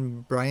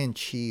been Brian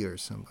Chi or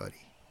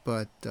somebody.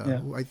 But Yeah.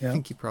 who I Yeah.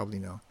 think you probably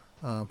know.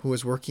 Who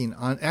was working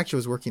on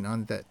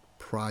that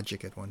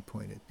project at one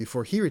point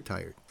before he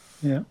retired.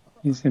 Yeah.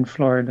 He's in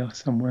Florida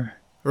somewhere.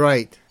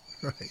 Right.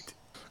 Right.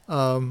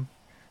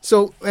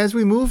 So as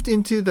we moved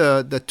into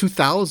the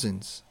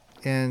 2000s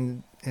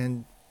and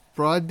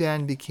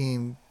broadband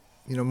became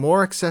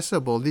more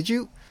accessible, did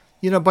you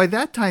by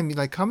that time,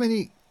 like, how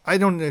many? I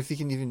don't know if you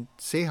can even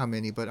say how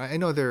many, but I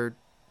know there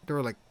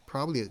were like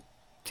probably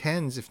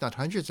tens, if not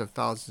hundreds of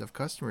thousands of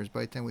customers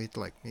by the time we hit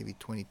like maybe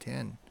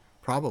 2010,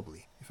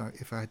 probably,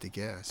 if I had to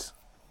guess.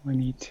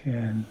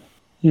 2010.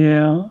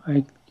 Yeah,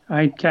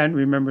 I can't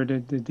remember the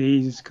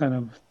days kind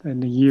of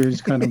and the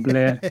years kind of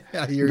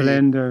I hear you.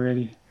 blend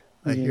already.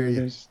 I hear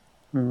you.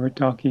 When we're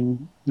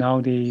talking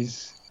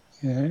nowadays,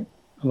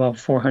 about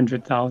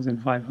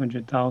 400,000,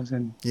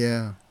 500,000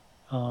 Yeah.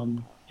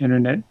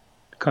 internet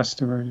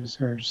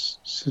customers or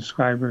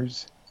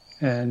subscribers,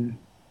 and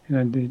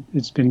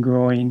it's been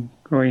growing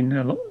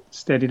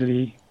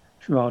steadily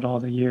throughout all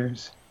the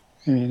years.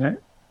 I mean,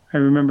 I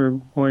remember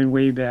going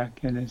way back,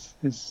 and I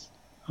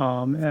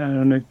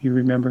don't know if you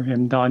remember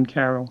him, Don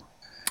Carroll,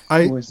 who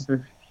I was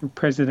the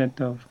president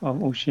of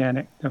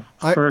Oceanic, the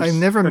I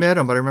never first. met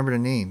him, but I remember the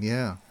name.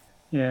 Yeah.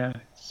 Yeah.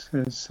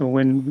 So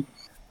when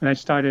I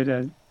started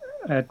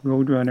at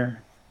Roadrunner,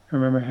 I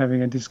remember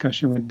having a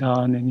discussion with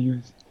Don, and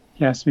he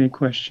asked me a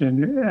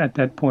question. At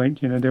that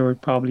point, there were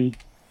probably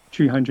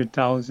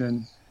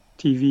 300,000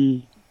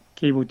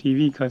 cable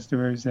TV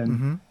customers,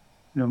 and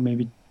Mm-hmm.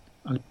 maybe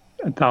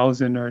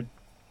 1,000 or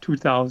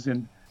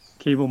 2,000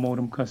 cable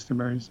modem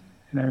customers.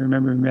 And I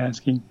remember him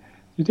asking, "Do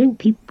you think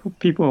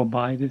people will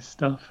buy this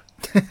stuff,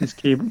 this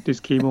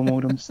cable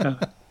modem stuff?"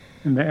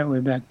 And way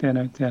back then,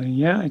 I tell him,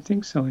 "Yeah, I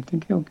think so. I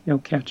think he'll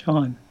catch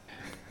on."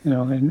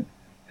 And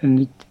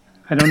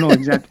I don't know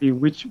exactly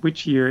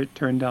which year it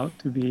turned out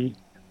to be,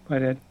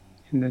 but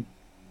in the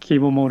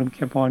cable modem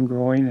kept on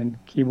growing and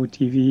cable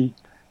TV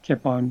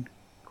kept on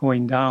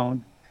going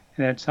down,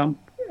 and at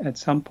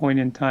some point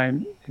in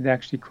time, it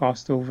actually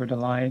crossed over the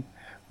line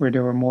where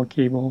there were more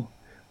cable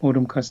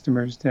modem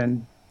customers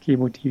than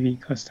cable TV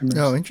customers.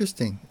 Oh,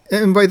 interesting.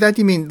 And by that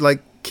you mean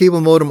like cable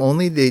modem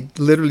only? They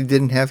literally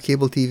didn't have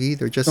cable TV.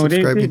 They're just So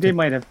subscribing they to.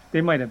 might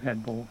have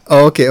had both,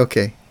 Oh,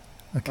 okay.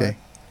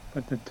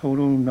 but the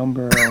total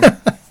number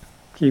of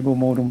cable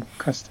modem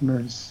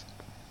customers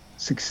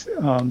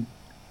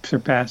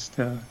surpassed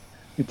the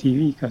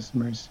TV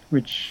customers,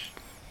 which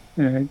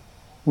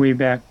way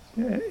back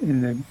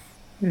in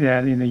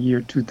the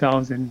year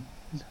 2000,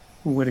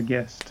 who would have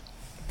guessed?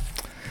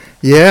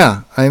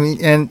 Yeah, I mean,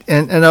 and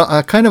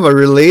a kind of a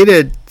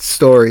related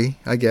story,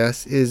 I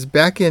guess, is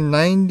back in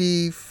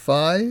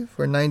 '95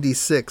 or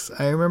 '96.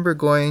 I remember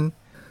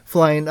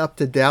flying up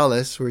to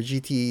Dallas, where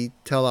GT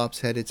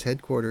Teleops had its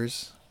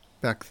headquarters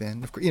back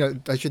then. Of course,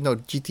 I should know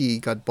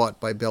GT got bought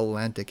by Bell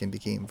Atlantic and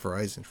became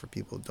Verizon. For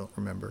people who don't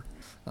remember,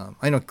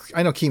 I know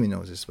Keeman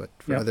knows this, but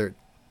for Yep.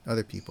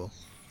 other people.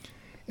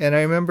 And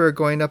I remember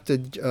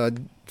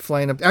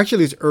flying up.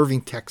 Actually, it's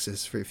Irving,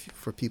 Texas,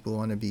 for people who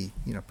want to be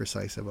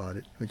precise about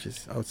it, which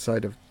is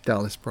outside of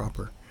Dallas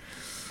proper.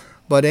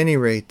 But at any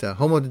rate,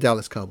 home of the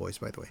Dallas Cowboys,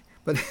 by the way.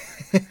 But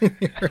at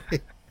any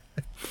rate,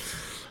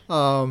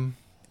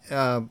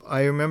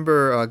 I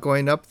remember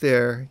going up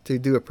there to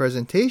do a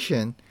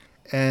presentation,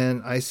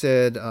 and I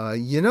said, our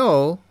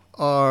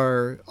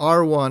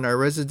R1, our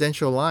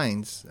residential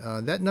lines,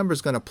 that number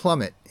is going to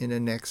plummet in the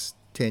next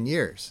 10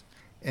 years.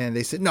 And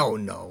they said, no,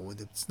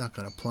 it's not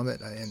going to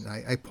plummet. And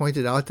I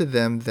pointed out to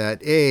them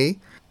that,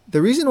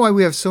 the reason why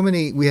we had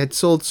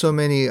sold so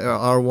many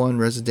R1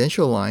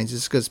 residential lines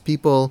is because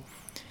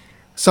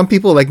some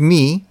people like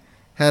me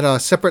had a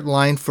separate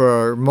line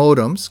for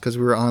modems because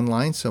we were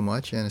online so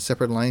much, and a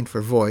separate line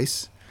for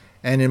voice.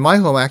 And in my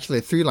home, actually, I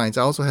had 3 lines.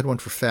 I also had one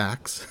for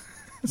fax.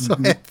 So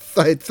I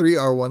had 3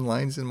 R1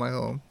 lines in my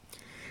home.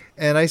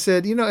 And I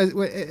said,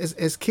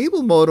 as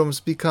cable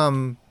modems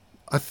become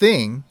a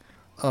thing,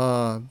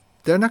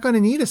 they're not going to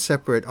need a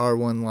separate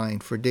R1 line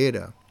for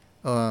data.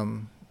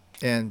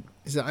 And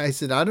I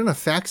said, I don't know if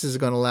fax is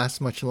going to last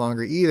much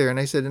longer either. And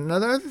I said,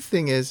 other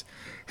thing is,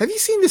 have you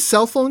seen this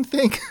cell phone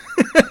thing?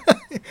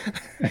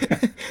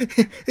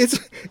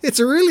 It's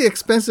really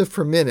expensive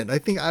per minute. I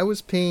think I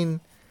was paying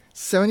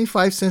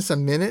 75 cents a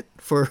minute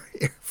for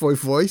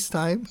voice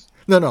time.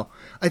 No.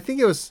 I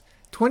think it was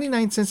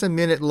 29 cents a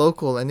minute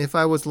local. And if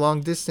I was long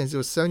distance, it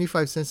was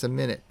 75 cents a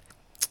minute.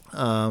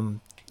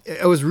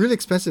 it was really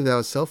expensive to have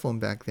a cell phone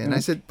back then. I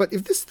said, but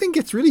if this thing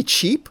gets really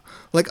cheap,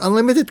 like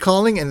unlimited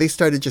calling, and they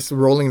started just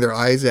rolling their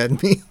eyes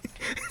at me.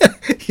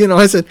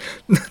 I said,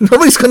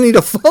 nobody's going to need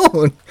a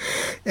phone.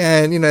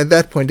 And, at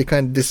that point, they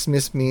kind of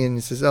dismissed me and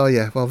he says, oh,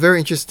 yeah, well, very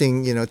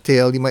interesting,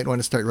 tale. You might want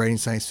to start writing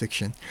science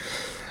fiction.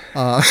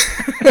 Yeah.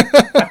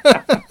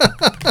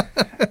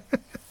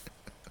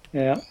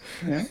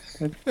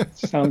 That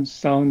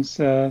sounds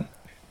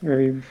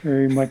very,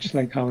 very much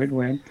like how it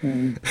went.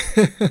 And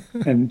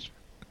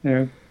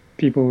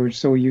people were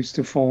so used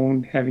to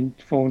having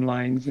phone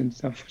lines and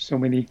stuff for so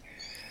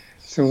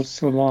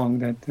long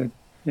that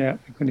I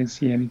couldn't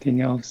see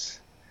anything else.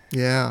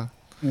 Yeah.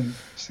 And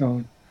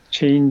so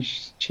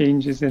change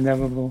is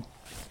inevitable,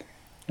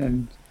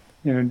 and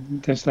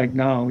just like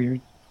now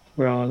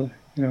we're all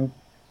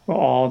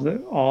the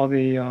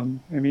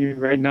I mean,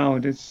 right now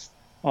it's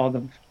all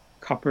the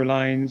copper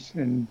lines,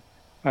 and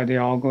are they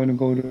all going to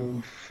go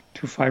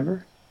to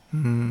fiber?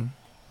 Mm-hmm.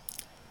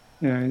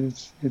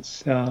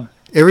 It's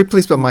every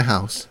place but my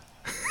house.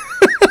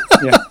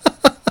 Yeah.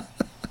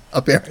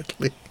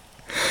 Apparently.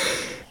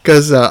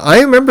 Because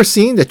I remember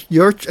seeing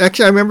your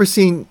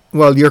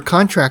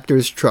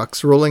contractor's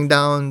trucks rolling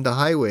down the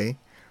highway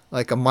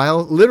like a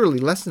mile, literally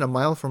less than a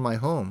mile from my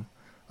home.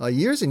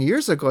 Years and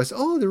years ago, I said,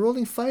 oh, they're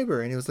rolling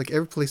fiber. And it was like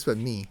every place but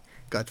me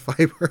got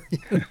fiber.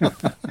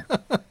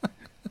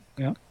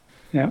 Yeah.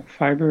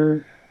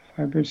 Fibers,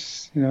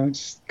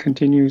 it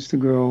continues to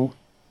grow.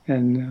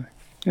 And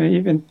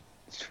even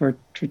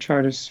to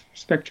Charter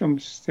Spectrum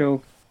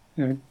still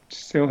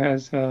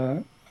has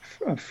a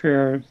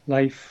fair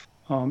life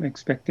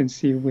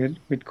expectancy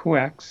with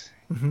coax,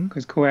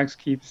 because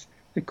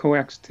the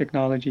coax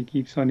technology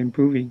keeps on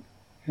improving,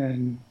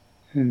 and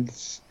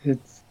the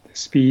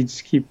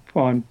speeds keep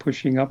on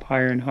pushing up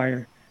higher and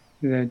higher.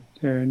 That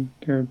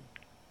they're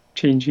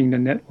changing the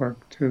network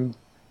to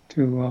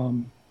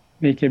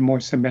make it more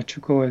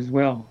symmetrical as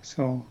well.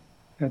 So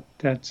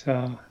that's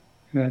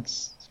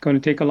going to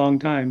take a long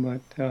time, but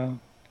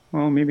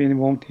maybe it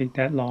won't take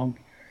that long.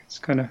 It's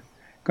gonna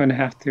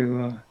have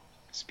to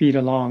speed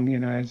along,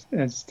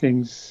 as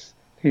things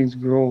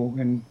grow,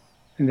 and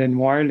then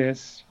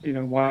wireless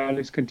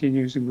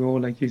continues to grow,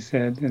 like you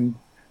said,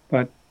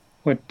 but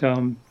what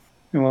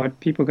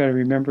people got to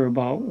remember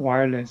about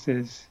wireless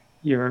is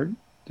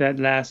that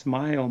last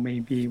mile may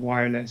be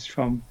wireless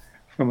from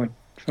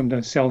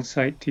the cell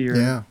site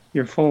to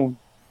your phone,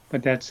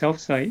 but that cell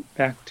site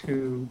back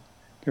to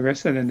the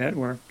rest of the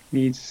network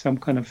needs some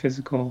kind of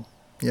physical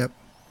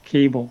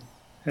cable.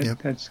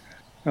 It's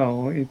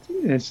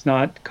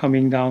not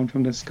coming down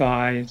from the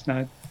sky. It's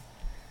not,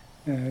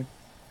 at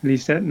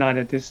least not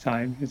at this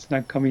time. It's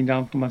not coming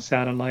down from a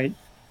satellite,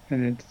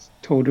 and it's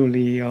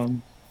totally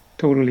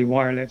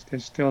wireless.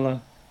 There's still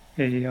a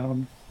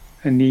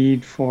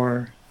need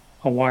for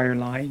a wire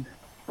line.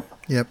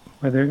 Yep.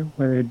 Whether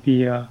it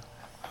be a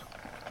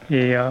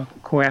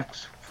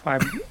coax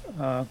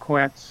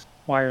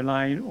wire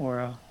line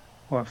or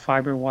a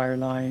fiber wire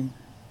line,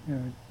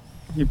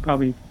 it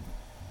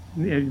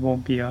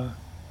won't be a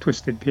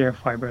twisted pair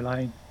fiber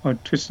line or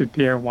twisted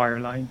pair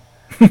wire line.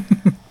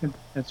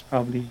 That's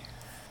probably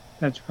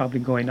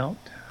going out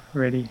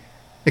already.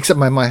 Except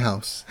my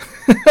house.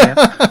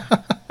 Yeah.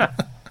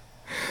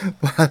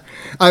 But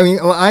I mean,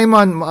 I'm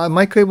on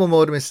my cable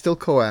modem is still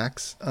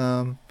coax,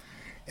 and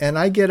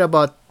I get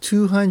about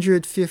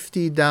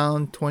 250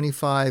 down,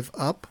 25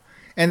 up,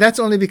 and that's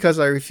only because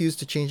I refuse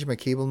to change my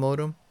cable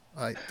modem.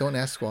 I don't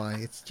ask why.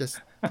 It's just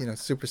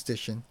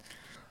superstition.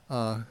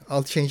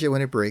 I'll change it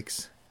when it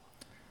breaks.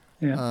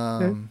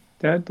 Yeah,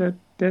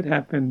 that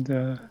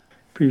happened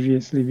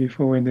previously,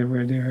 before, when they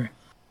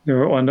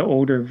were on the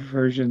older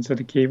versions of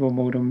the cable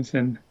modems,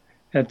 and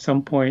at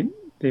some point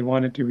they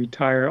wanted to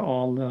retire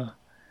all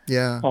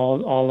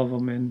of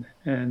them,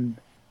 and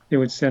they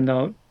would send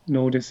out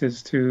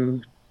notices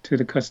to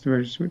the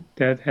customers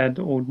that had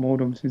the old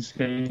modems and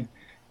say,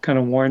 kind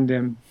of warn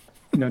them,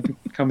 to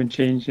come and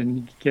change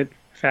and get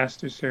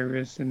faster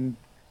service. And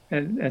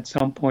at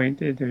some point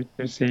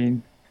they're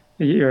saying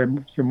your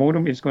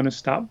modem is going to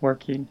stop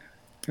working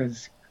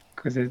because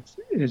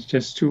it's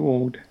just too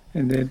old,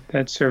 and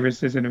that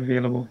service isn't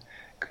available.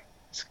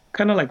 It's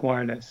kind of like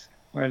wireless.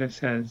 Wireless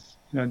has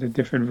the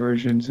different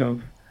versions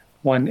of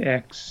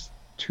 1X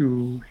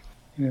to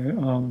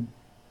you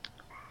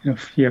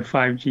have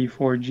 5G,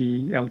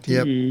 4G,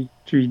 LTE,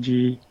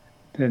 3G,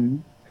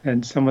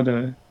 and some of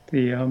the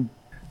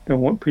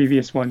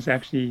previous ones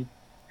actually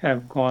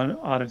have gone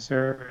out of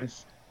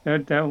service.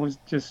 That was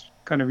just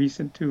kind of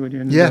recent too.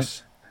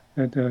 Yes.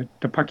 The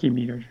parking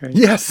meters, right?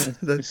 Yes.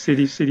 The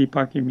city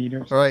parking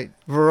meters. Right.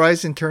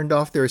 Verizon turned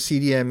off their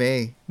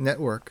CDMA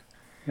network.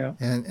 Yeah.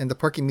 And the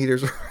parking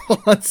meters are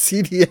all on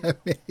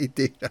CDMA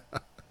data.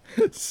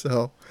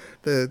 So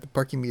the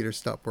parking meters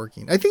stopped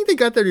working. I think they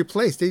got that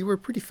replaced. They were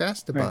pretty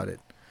fast about it.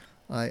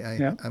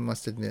 I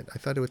must admit. I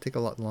thought it would take a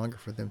lot longer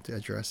for them to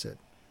address it.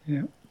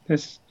 Yeah.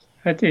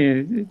 I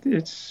think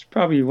it's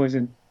probably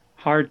wasn't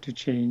hard to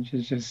change.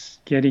 It's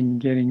just getting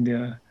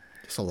the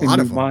It's a lot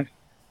of them.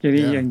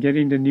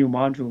 getting the new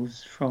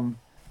modules from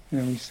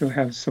we still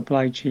have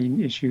supply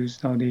chain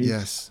issues nowadays.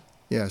 Yes.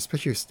 Yeah,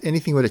 especially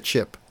anything with a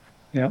chip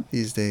Yeah.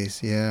 these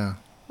days. Yeah.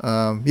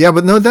 Yeah,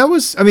 but no, that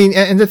was, I mean,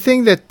 and the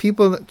thing that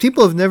people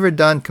have never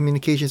done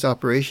communications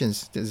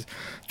operations is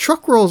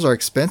truck rolls are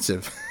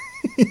expensive,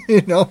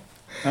 you know,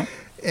 Yeah.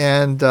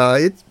 and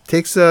it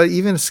takes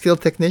even a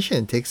skilled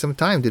technician takes some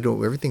time to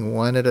do everything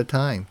one at a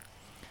time.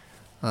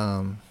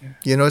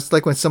 You know, it's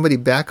like when somebody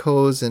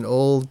backhoes an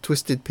old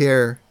twisted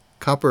pair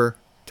copper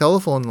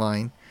telephone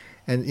line,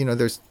 and you know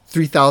there's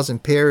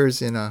 3,000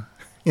 pairs in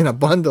a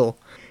bundle,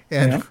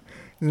 and Yeah.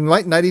 it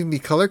might not even be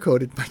color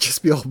coded. It might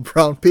just be all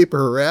brown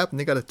paper wrap, and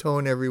they got to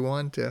tone every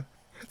one to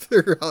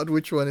figure out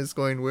which one is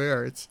going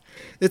where.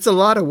 It's a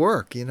lot of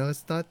work. You know,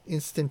 it's not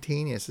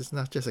instantaneous. It's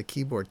not just a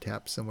keyboard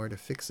tap somewhere to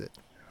fix it.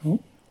 Oh,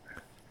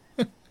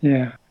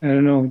 yeah. I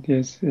don't know.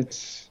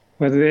 It's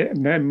whether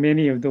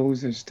many of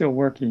those are still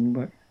working,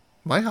 but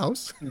My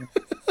house,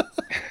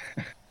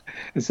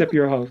 except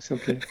your house.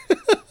 Okay.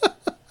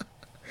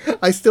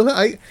 I still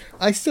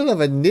have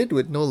a nid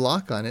with no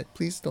lock on it.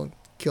 Please don't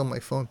kill my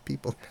phone,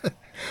 people,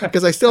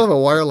 because I still have a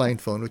wireline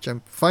phone, which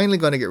I'm finally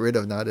going to get rid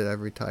of now that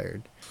I've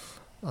retired.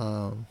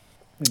 And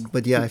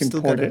But yeah, you I've can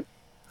still port got it. it.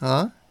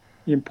 Huh?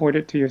 You import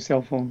it to your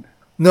cell phone.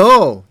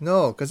 No,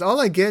 because all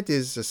I get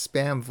is a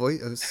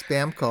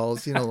spam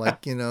calls. You know,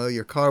 like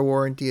your car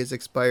warranty is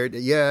expired.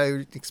 Yeah,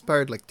 it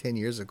expired like 10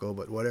 years ago,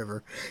 but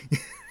whatever.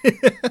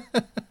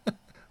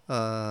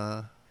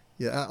 uh,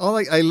 yeah,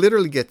 I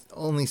literally get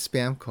only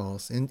spam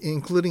calls,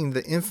 including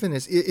the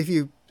infamous. If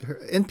you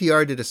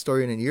NPR did a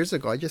story on it years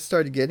ago, I just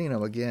started getting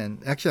them again.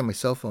 Actually, on my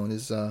cell phone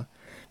is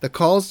the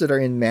calls that are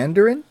in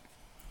Mandarin,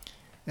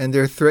 and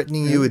they're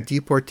threatening you with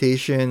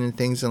deportation and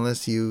things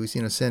unless you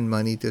send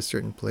money to a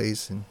certain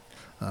place. And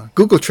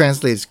Google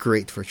Translate is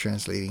great for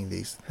translating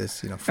this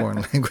foreign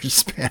language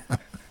spam,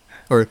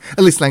 or at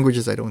least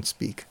languages I don't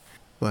speak.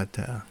 But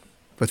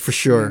for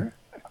sure,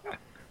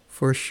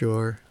 for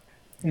sure.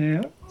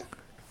 Yeah.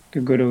 The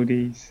good old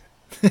days.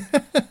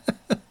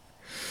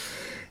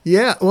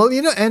 Yeah, well,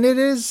 and it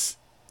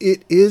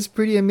is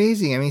pretty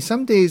amazing. I mean,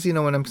 some days,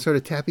 when I'm sort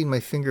of tapping my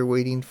finger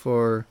waiting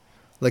for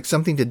like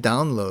something to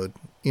download,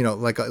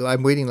 like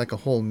I'm waiting like a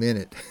whole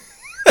minute.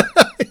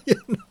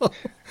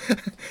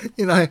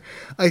 you know,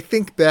 I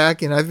think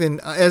back, and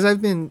as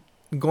I've been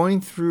going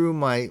through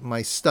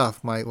my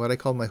stuff, what I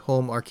call my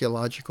home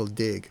archaeological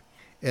dig,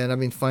 and I've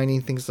been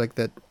finding things like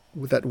that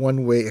with that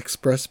one-way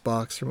express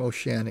box from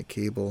Oceanic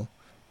Cable,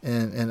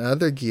 and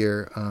other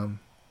gear.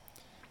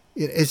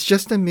 It's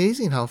just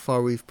amazing how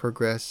far we've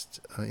progressed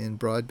in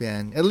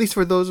broadband, at least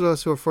for those of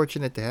us who are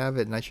fortunate to have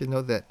it. And I should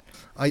know that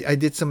I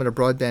did some of the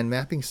broadband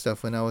mapping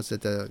stuff when I was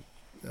at the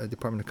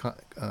Department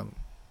of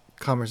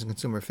Commerce and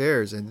Consumer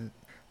Affairs. And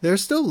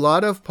there's still a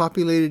lot of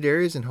populated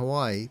areas in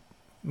Hawaii,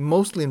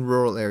 mostly in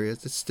rural areas,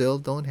 that still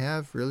don't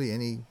have really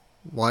any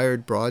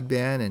wired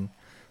broadband. And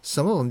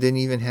some of them didn't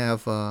even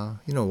have,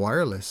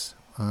 wireless.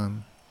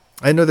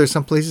 I know there's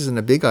some places in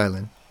the Big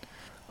Island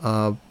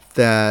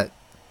that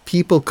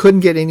people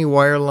couldn't get any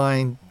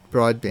wireline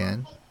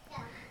broadband,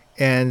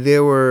 and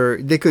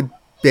they could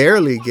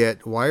barely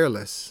get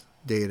wireless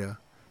data.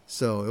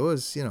 So it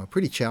was,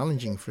 pretty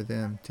challenging for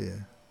them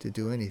to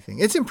do anything.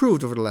 It's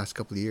improved over the last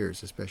couple of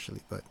years,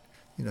 especially, but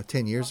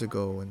 10 years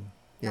ago,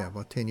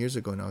 about 10 years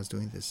ago, when I was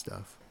doing this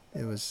stuff,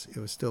 it was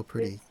still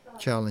pretty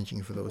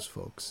challenging for those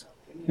folks.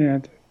 Yeah,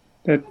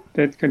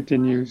 that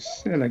continues.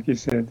 Like you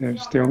said,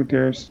 there's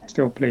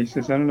still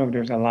places. I don't know if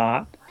there's a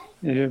lot,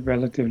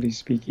 relatively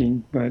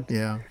speaking, but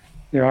Yeah.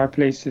 there are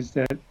places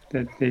that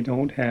they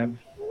don't have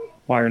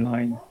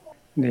wireline.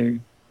 They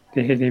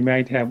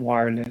might have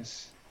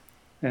wireless,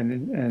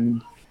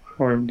 and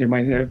or they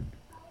might have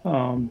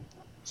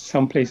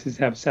some places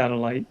have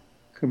satellite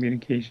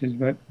communications,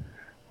 but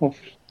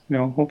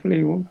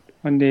hopefully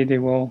one day they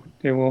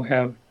will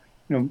have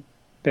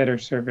better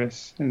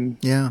service. And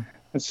Yeah.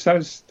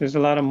 there's a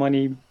lot of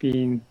money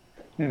being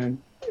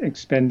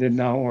expended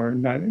now, or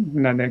not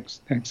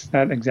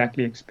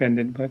exactly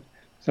expended, but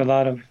there's a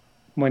lot of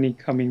money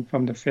coming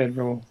from the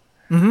federal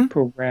Mm-hmm.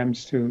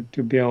 programs to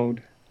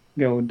build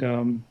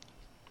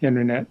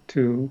internet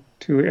to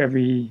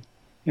every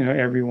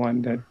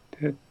everyone that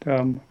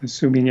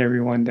assuming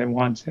everyone that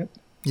wants it.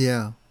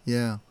 Yeah.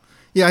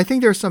 I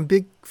think there are some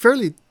big,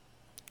 fairly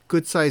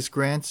good-sized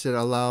grants that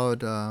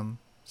allowed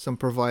some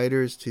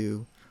providers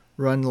to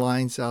run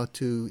lines out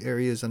to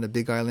areas on the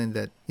Big Island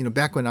that,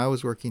 back when I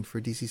was working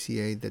for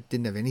DCCA, that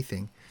didn't have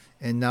anything,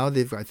 and now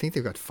I think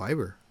they've got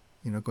fiber,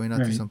 going out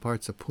to Right. some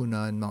parts of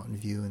Puna and Mountain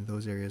View and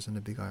those areas on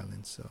the Big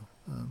Island. So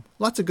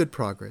lots of good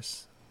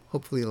progress.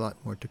 Hopefully, a lot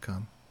more to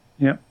come.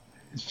 Yeah,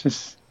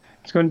 it's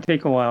going to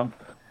take a while.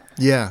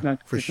 Yeah, It's not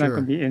for it's not sure.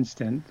 going to be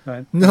instant,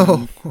 but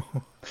No.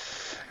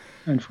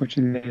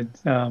 unfortunately,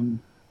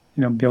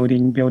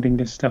 building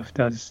this stuff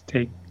does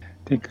take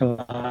a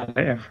lot of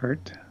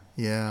effort.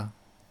 Yeah.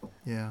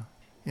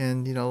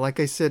 And, like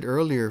I said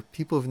earlier,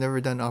 people have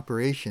never done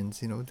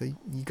operations. You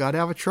got to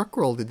have a truck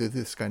roll to do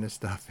this kind of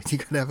stuff. You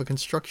got to have a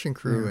construction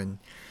crew.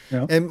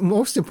 Yeah. And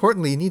most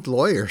importantly, you need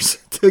lawyers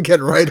to get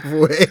right of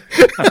way.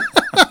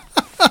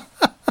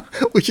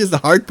 which is the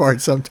hard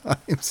part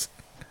sometimes.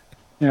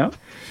 Yeah,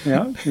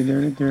 yeah.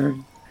 There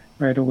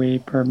right away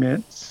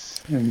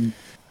permits and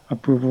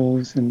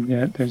approvals, and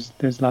yeah,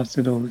 there's lots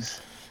of those.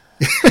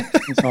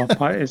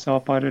 It's all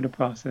part of the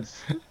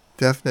process.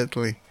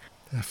 Definitely.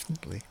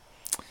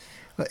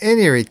 At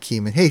any rate,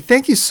 Keeman, hey,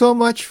 thank you so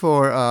much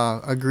for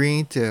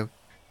agreeing to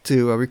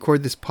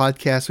record this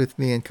podcast with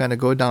me and kind of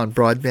go down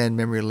broadband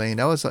memory lane.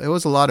 It was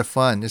a lot of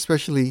fun,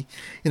 especially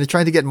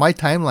trying to get my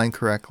timeline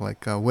correct.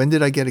 Like when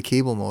did I get a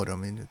cable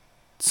modem?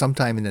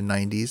 Sometime in the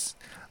 90s.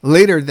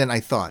 Later than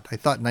I thought. I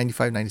thought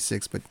 95,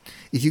 96, but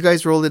if you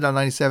guys rolled it on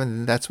 97,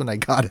 then that's when I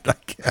got it, I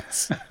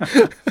guess.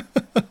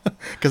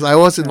 Because I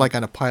wasn't like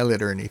on a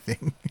pilot or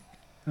anything.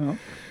 Oh,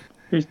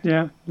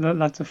 yeah,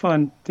 lots of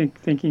fun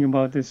thinking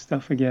about this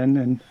stuff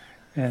again,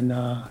 and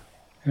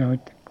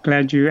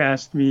glad you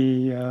asked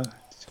me to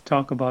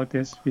talk about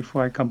this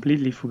before I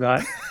completely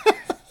forgot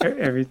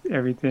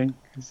everything.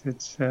 'Cause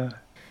it's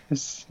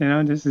this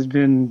has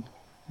been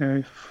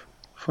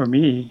for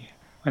me.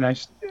 When I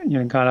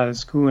got out of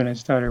school and I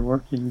started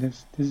working,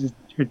 this is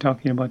you're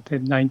talking about the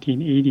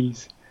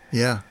 1980s,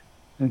 Yeah.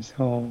 and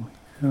so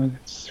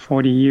it's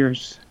 40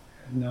 years,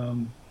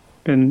 and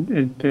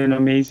it's been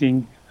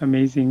amazing.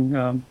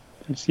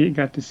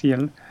 Got to see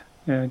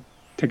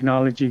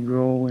technology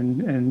grow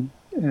and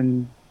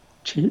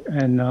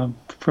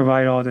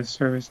provide all this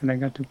service, and I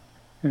got to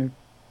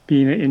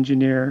being an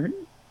engineer,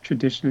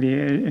 traditionally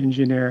an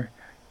engineer,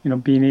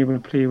 being able to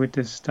play with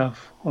this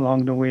stuff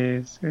along the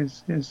way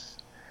is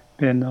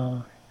been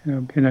a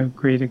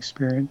great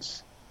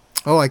experience.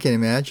 Oh, I can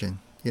imagine.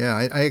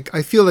 Yeah,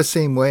 I feel the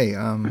same way.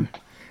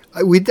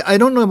 I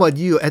don't know about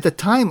you. At the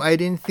time, I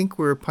didn't think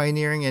we were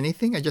pioneering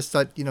anything. I just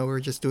thought we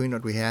were just doing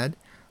what we had.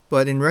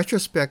 But in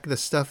retrospect, the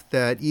stuff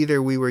that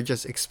either we were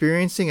just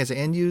experiencing as an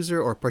end user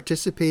or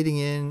participating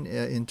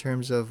in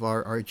terms of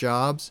our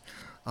jobs,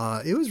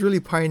 it was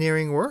really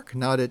pioneering work.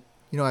 Now that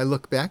I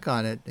look back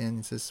on it and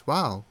it says,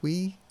 wow,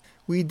 we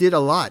did a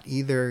lot.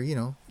 Either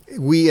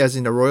we as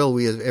in the royal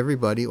we as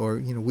everybody, or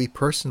we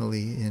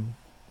personally in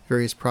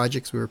various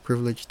projects we were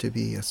privileged to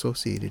be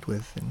associated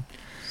with, and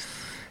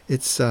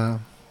it's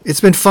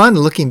been fun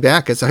looking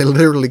back as I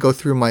literally go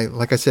through my,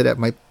 like I said, at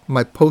my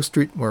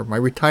or my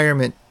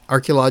retirement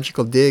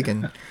archaeological dig,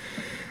 and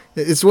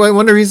it's one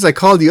of the reasons I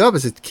called you up. I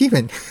said,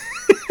 Keeman,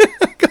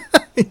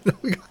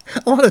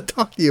 I want to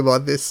talk to you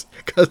about this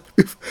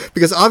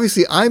because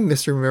obviously I'm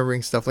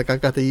misremembering stuff. Like I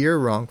got the year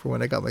wrong for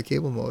when I got my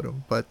cable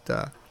modem, but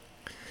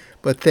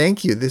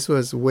thank you. This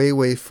was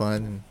way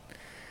fun.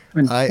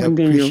 One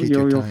day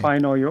you'll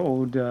find all your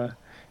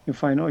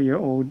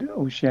old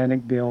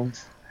oceanic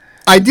bills.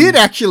 I did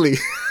actually.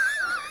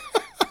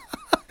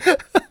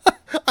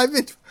 I've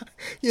been,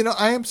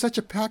 I am such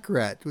a pack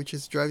rat, which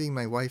is driving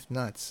my wife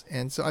nuts.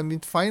 And so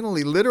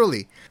finally,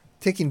 literally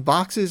taking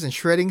boxes and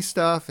shredding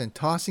stuff and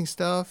tossing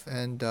stuff.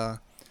 And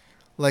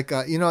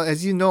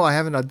as you know, I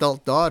have an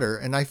adult daughter,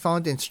 and I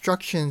found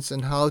instructions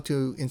on how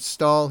to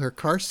install her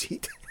car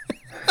seat.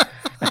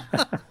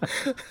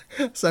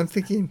 So I'm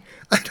thinking,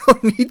 I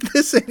don't need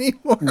this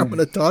anymore. I'm going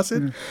to toss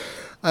it.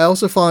 I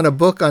also found a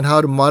book on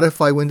how to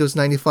modify Windows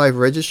 95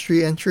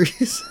 registry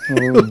entries,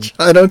 which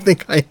I don't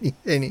think I need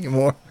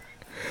anymore.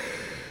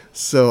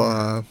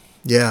 So,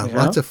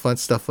 lots of fun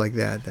stuff like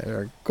that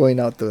are going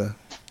out into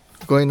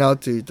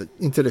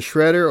the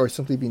shredder or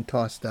simply being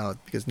tossed out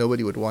because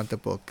nobody would want the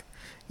book,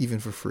 even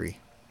for free.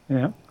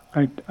 Yeah,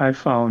 I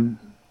found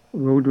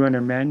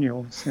Roadrunner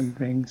manuals and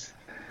things.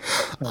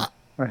 But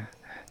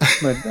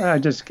I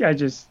just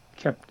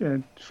kept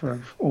it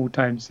for old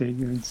time's sake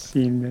and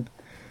seeing that,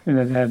 and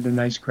it had the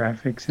nice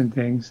graphics and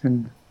things.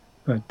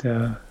 But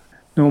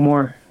no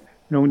more.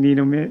 Don't need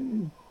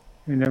them.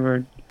 We're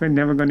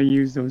never going to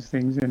use those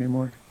things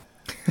anymore.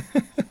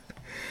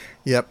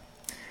 Yep.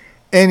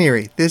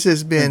 Anyway, this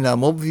has been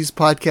Mobile Views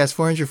Podcast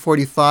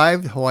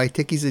 445, the Hawaii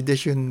Techies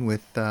edition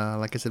with,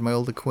 like I said, my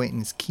old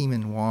acquaintance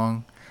Keeman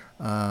Wong,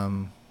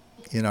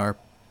 in our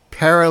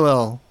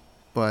parallel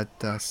but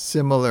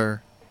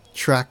similar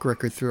track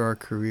record through our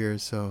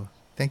careers. So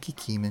thank you,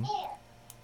 Keeman.